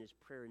use him in his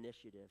prayer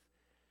initiative.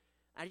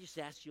 I just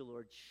ask you,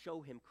 Lord,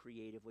 show him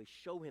creative ways.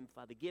 Show him,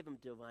 Father, give him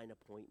divine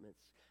appointments,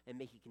 and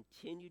may he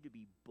continue to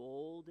be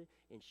bold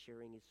in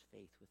sharing his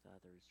faith with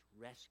others.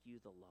 Rescue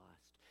the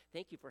lost.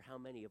 Thank you for how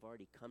many have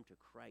already come to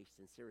Christ,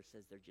 and Sarah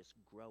says they're just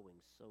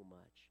growing so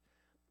much.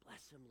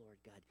 Bless him, Lord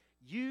God.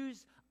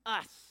 Use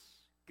us,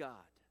 God.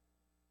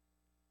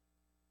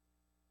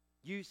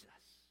 Use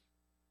us.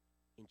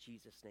 In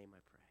Jesus' name I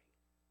pray.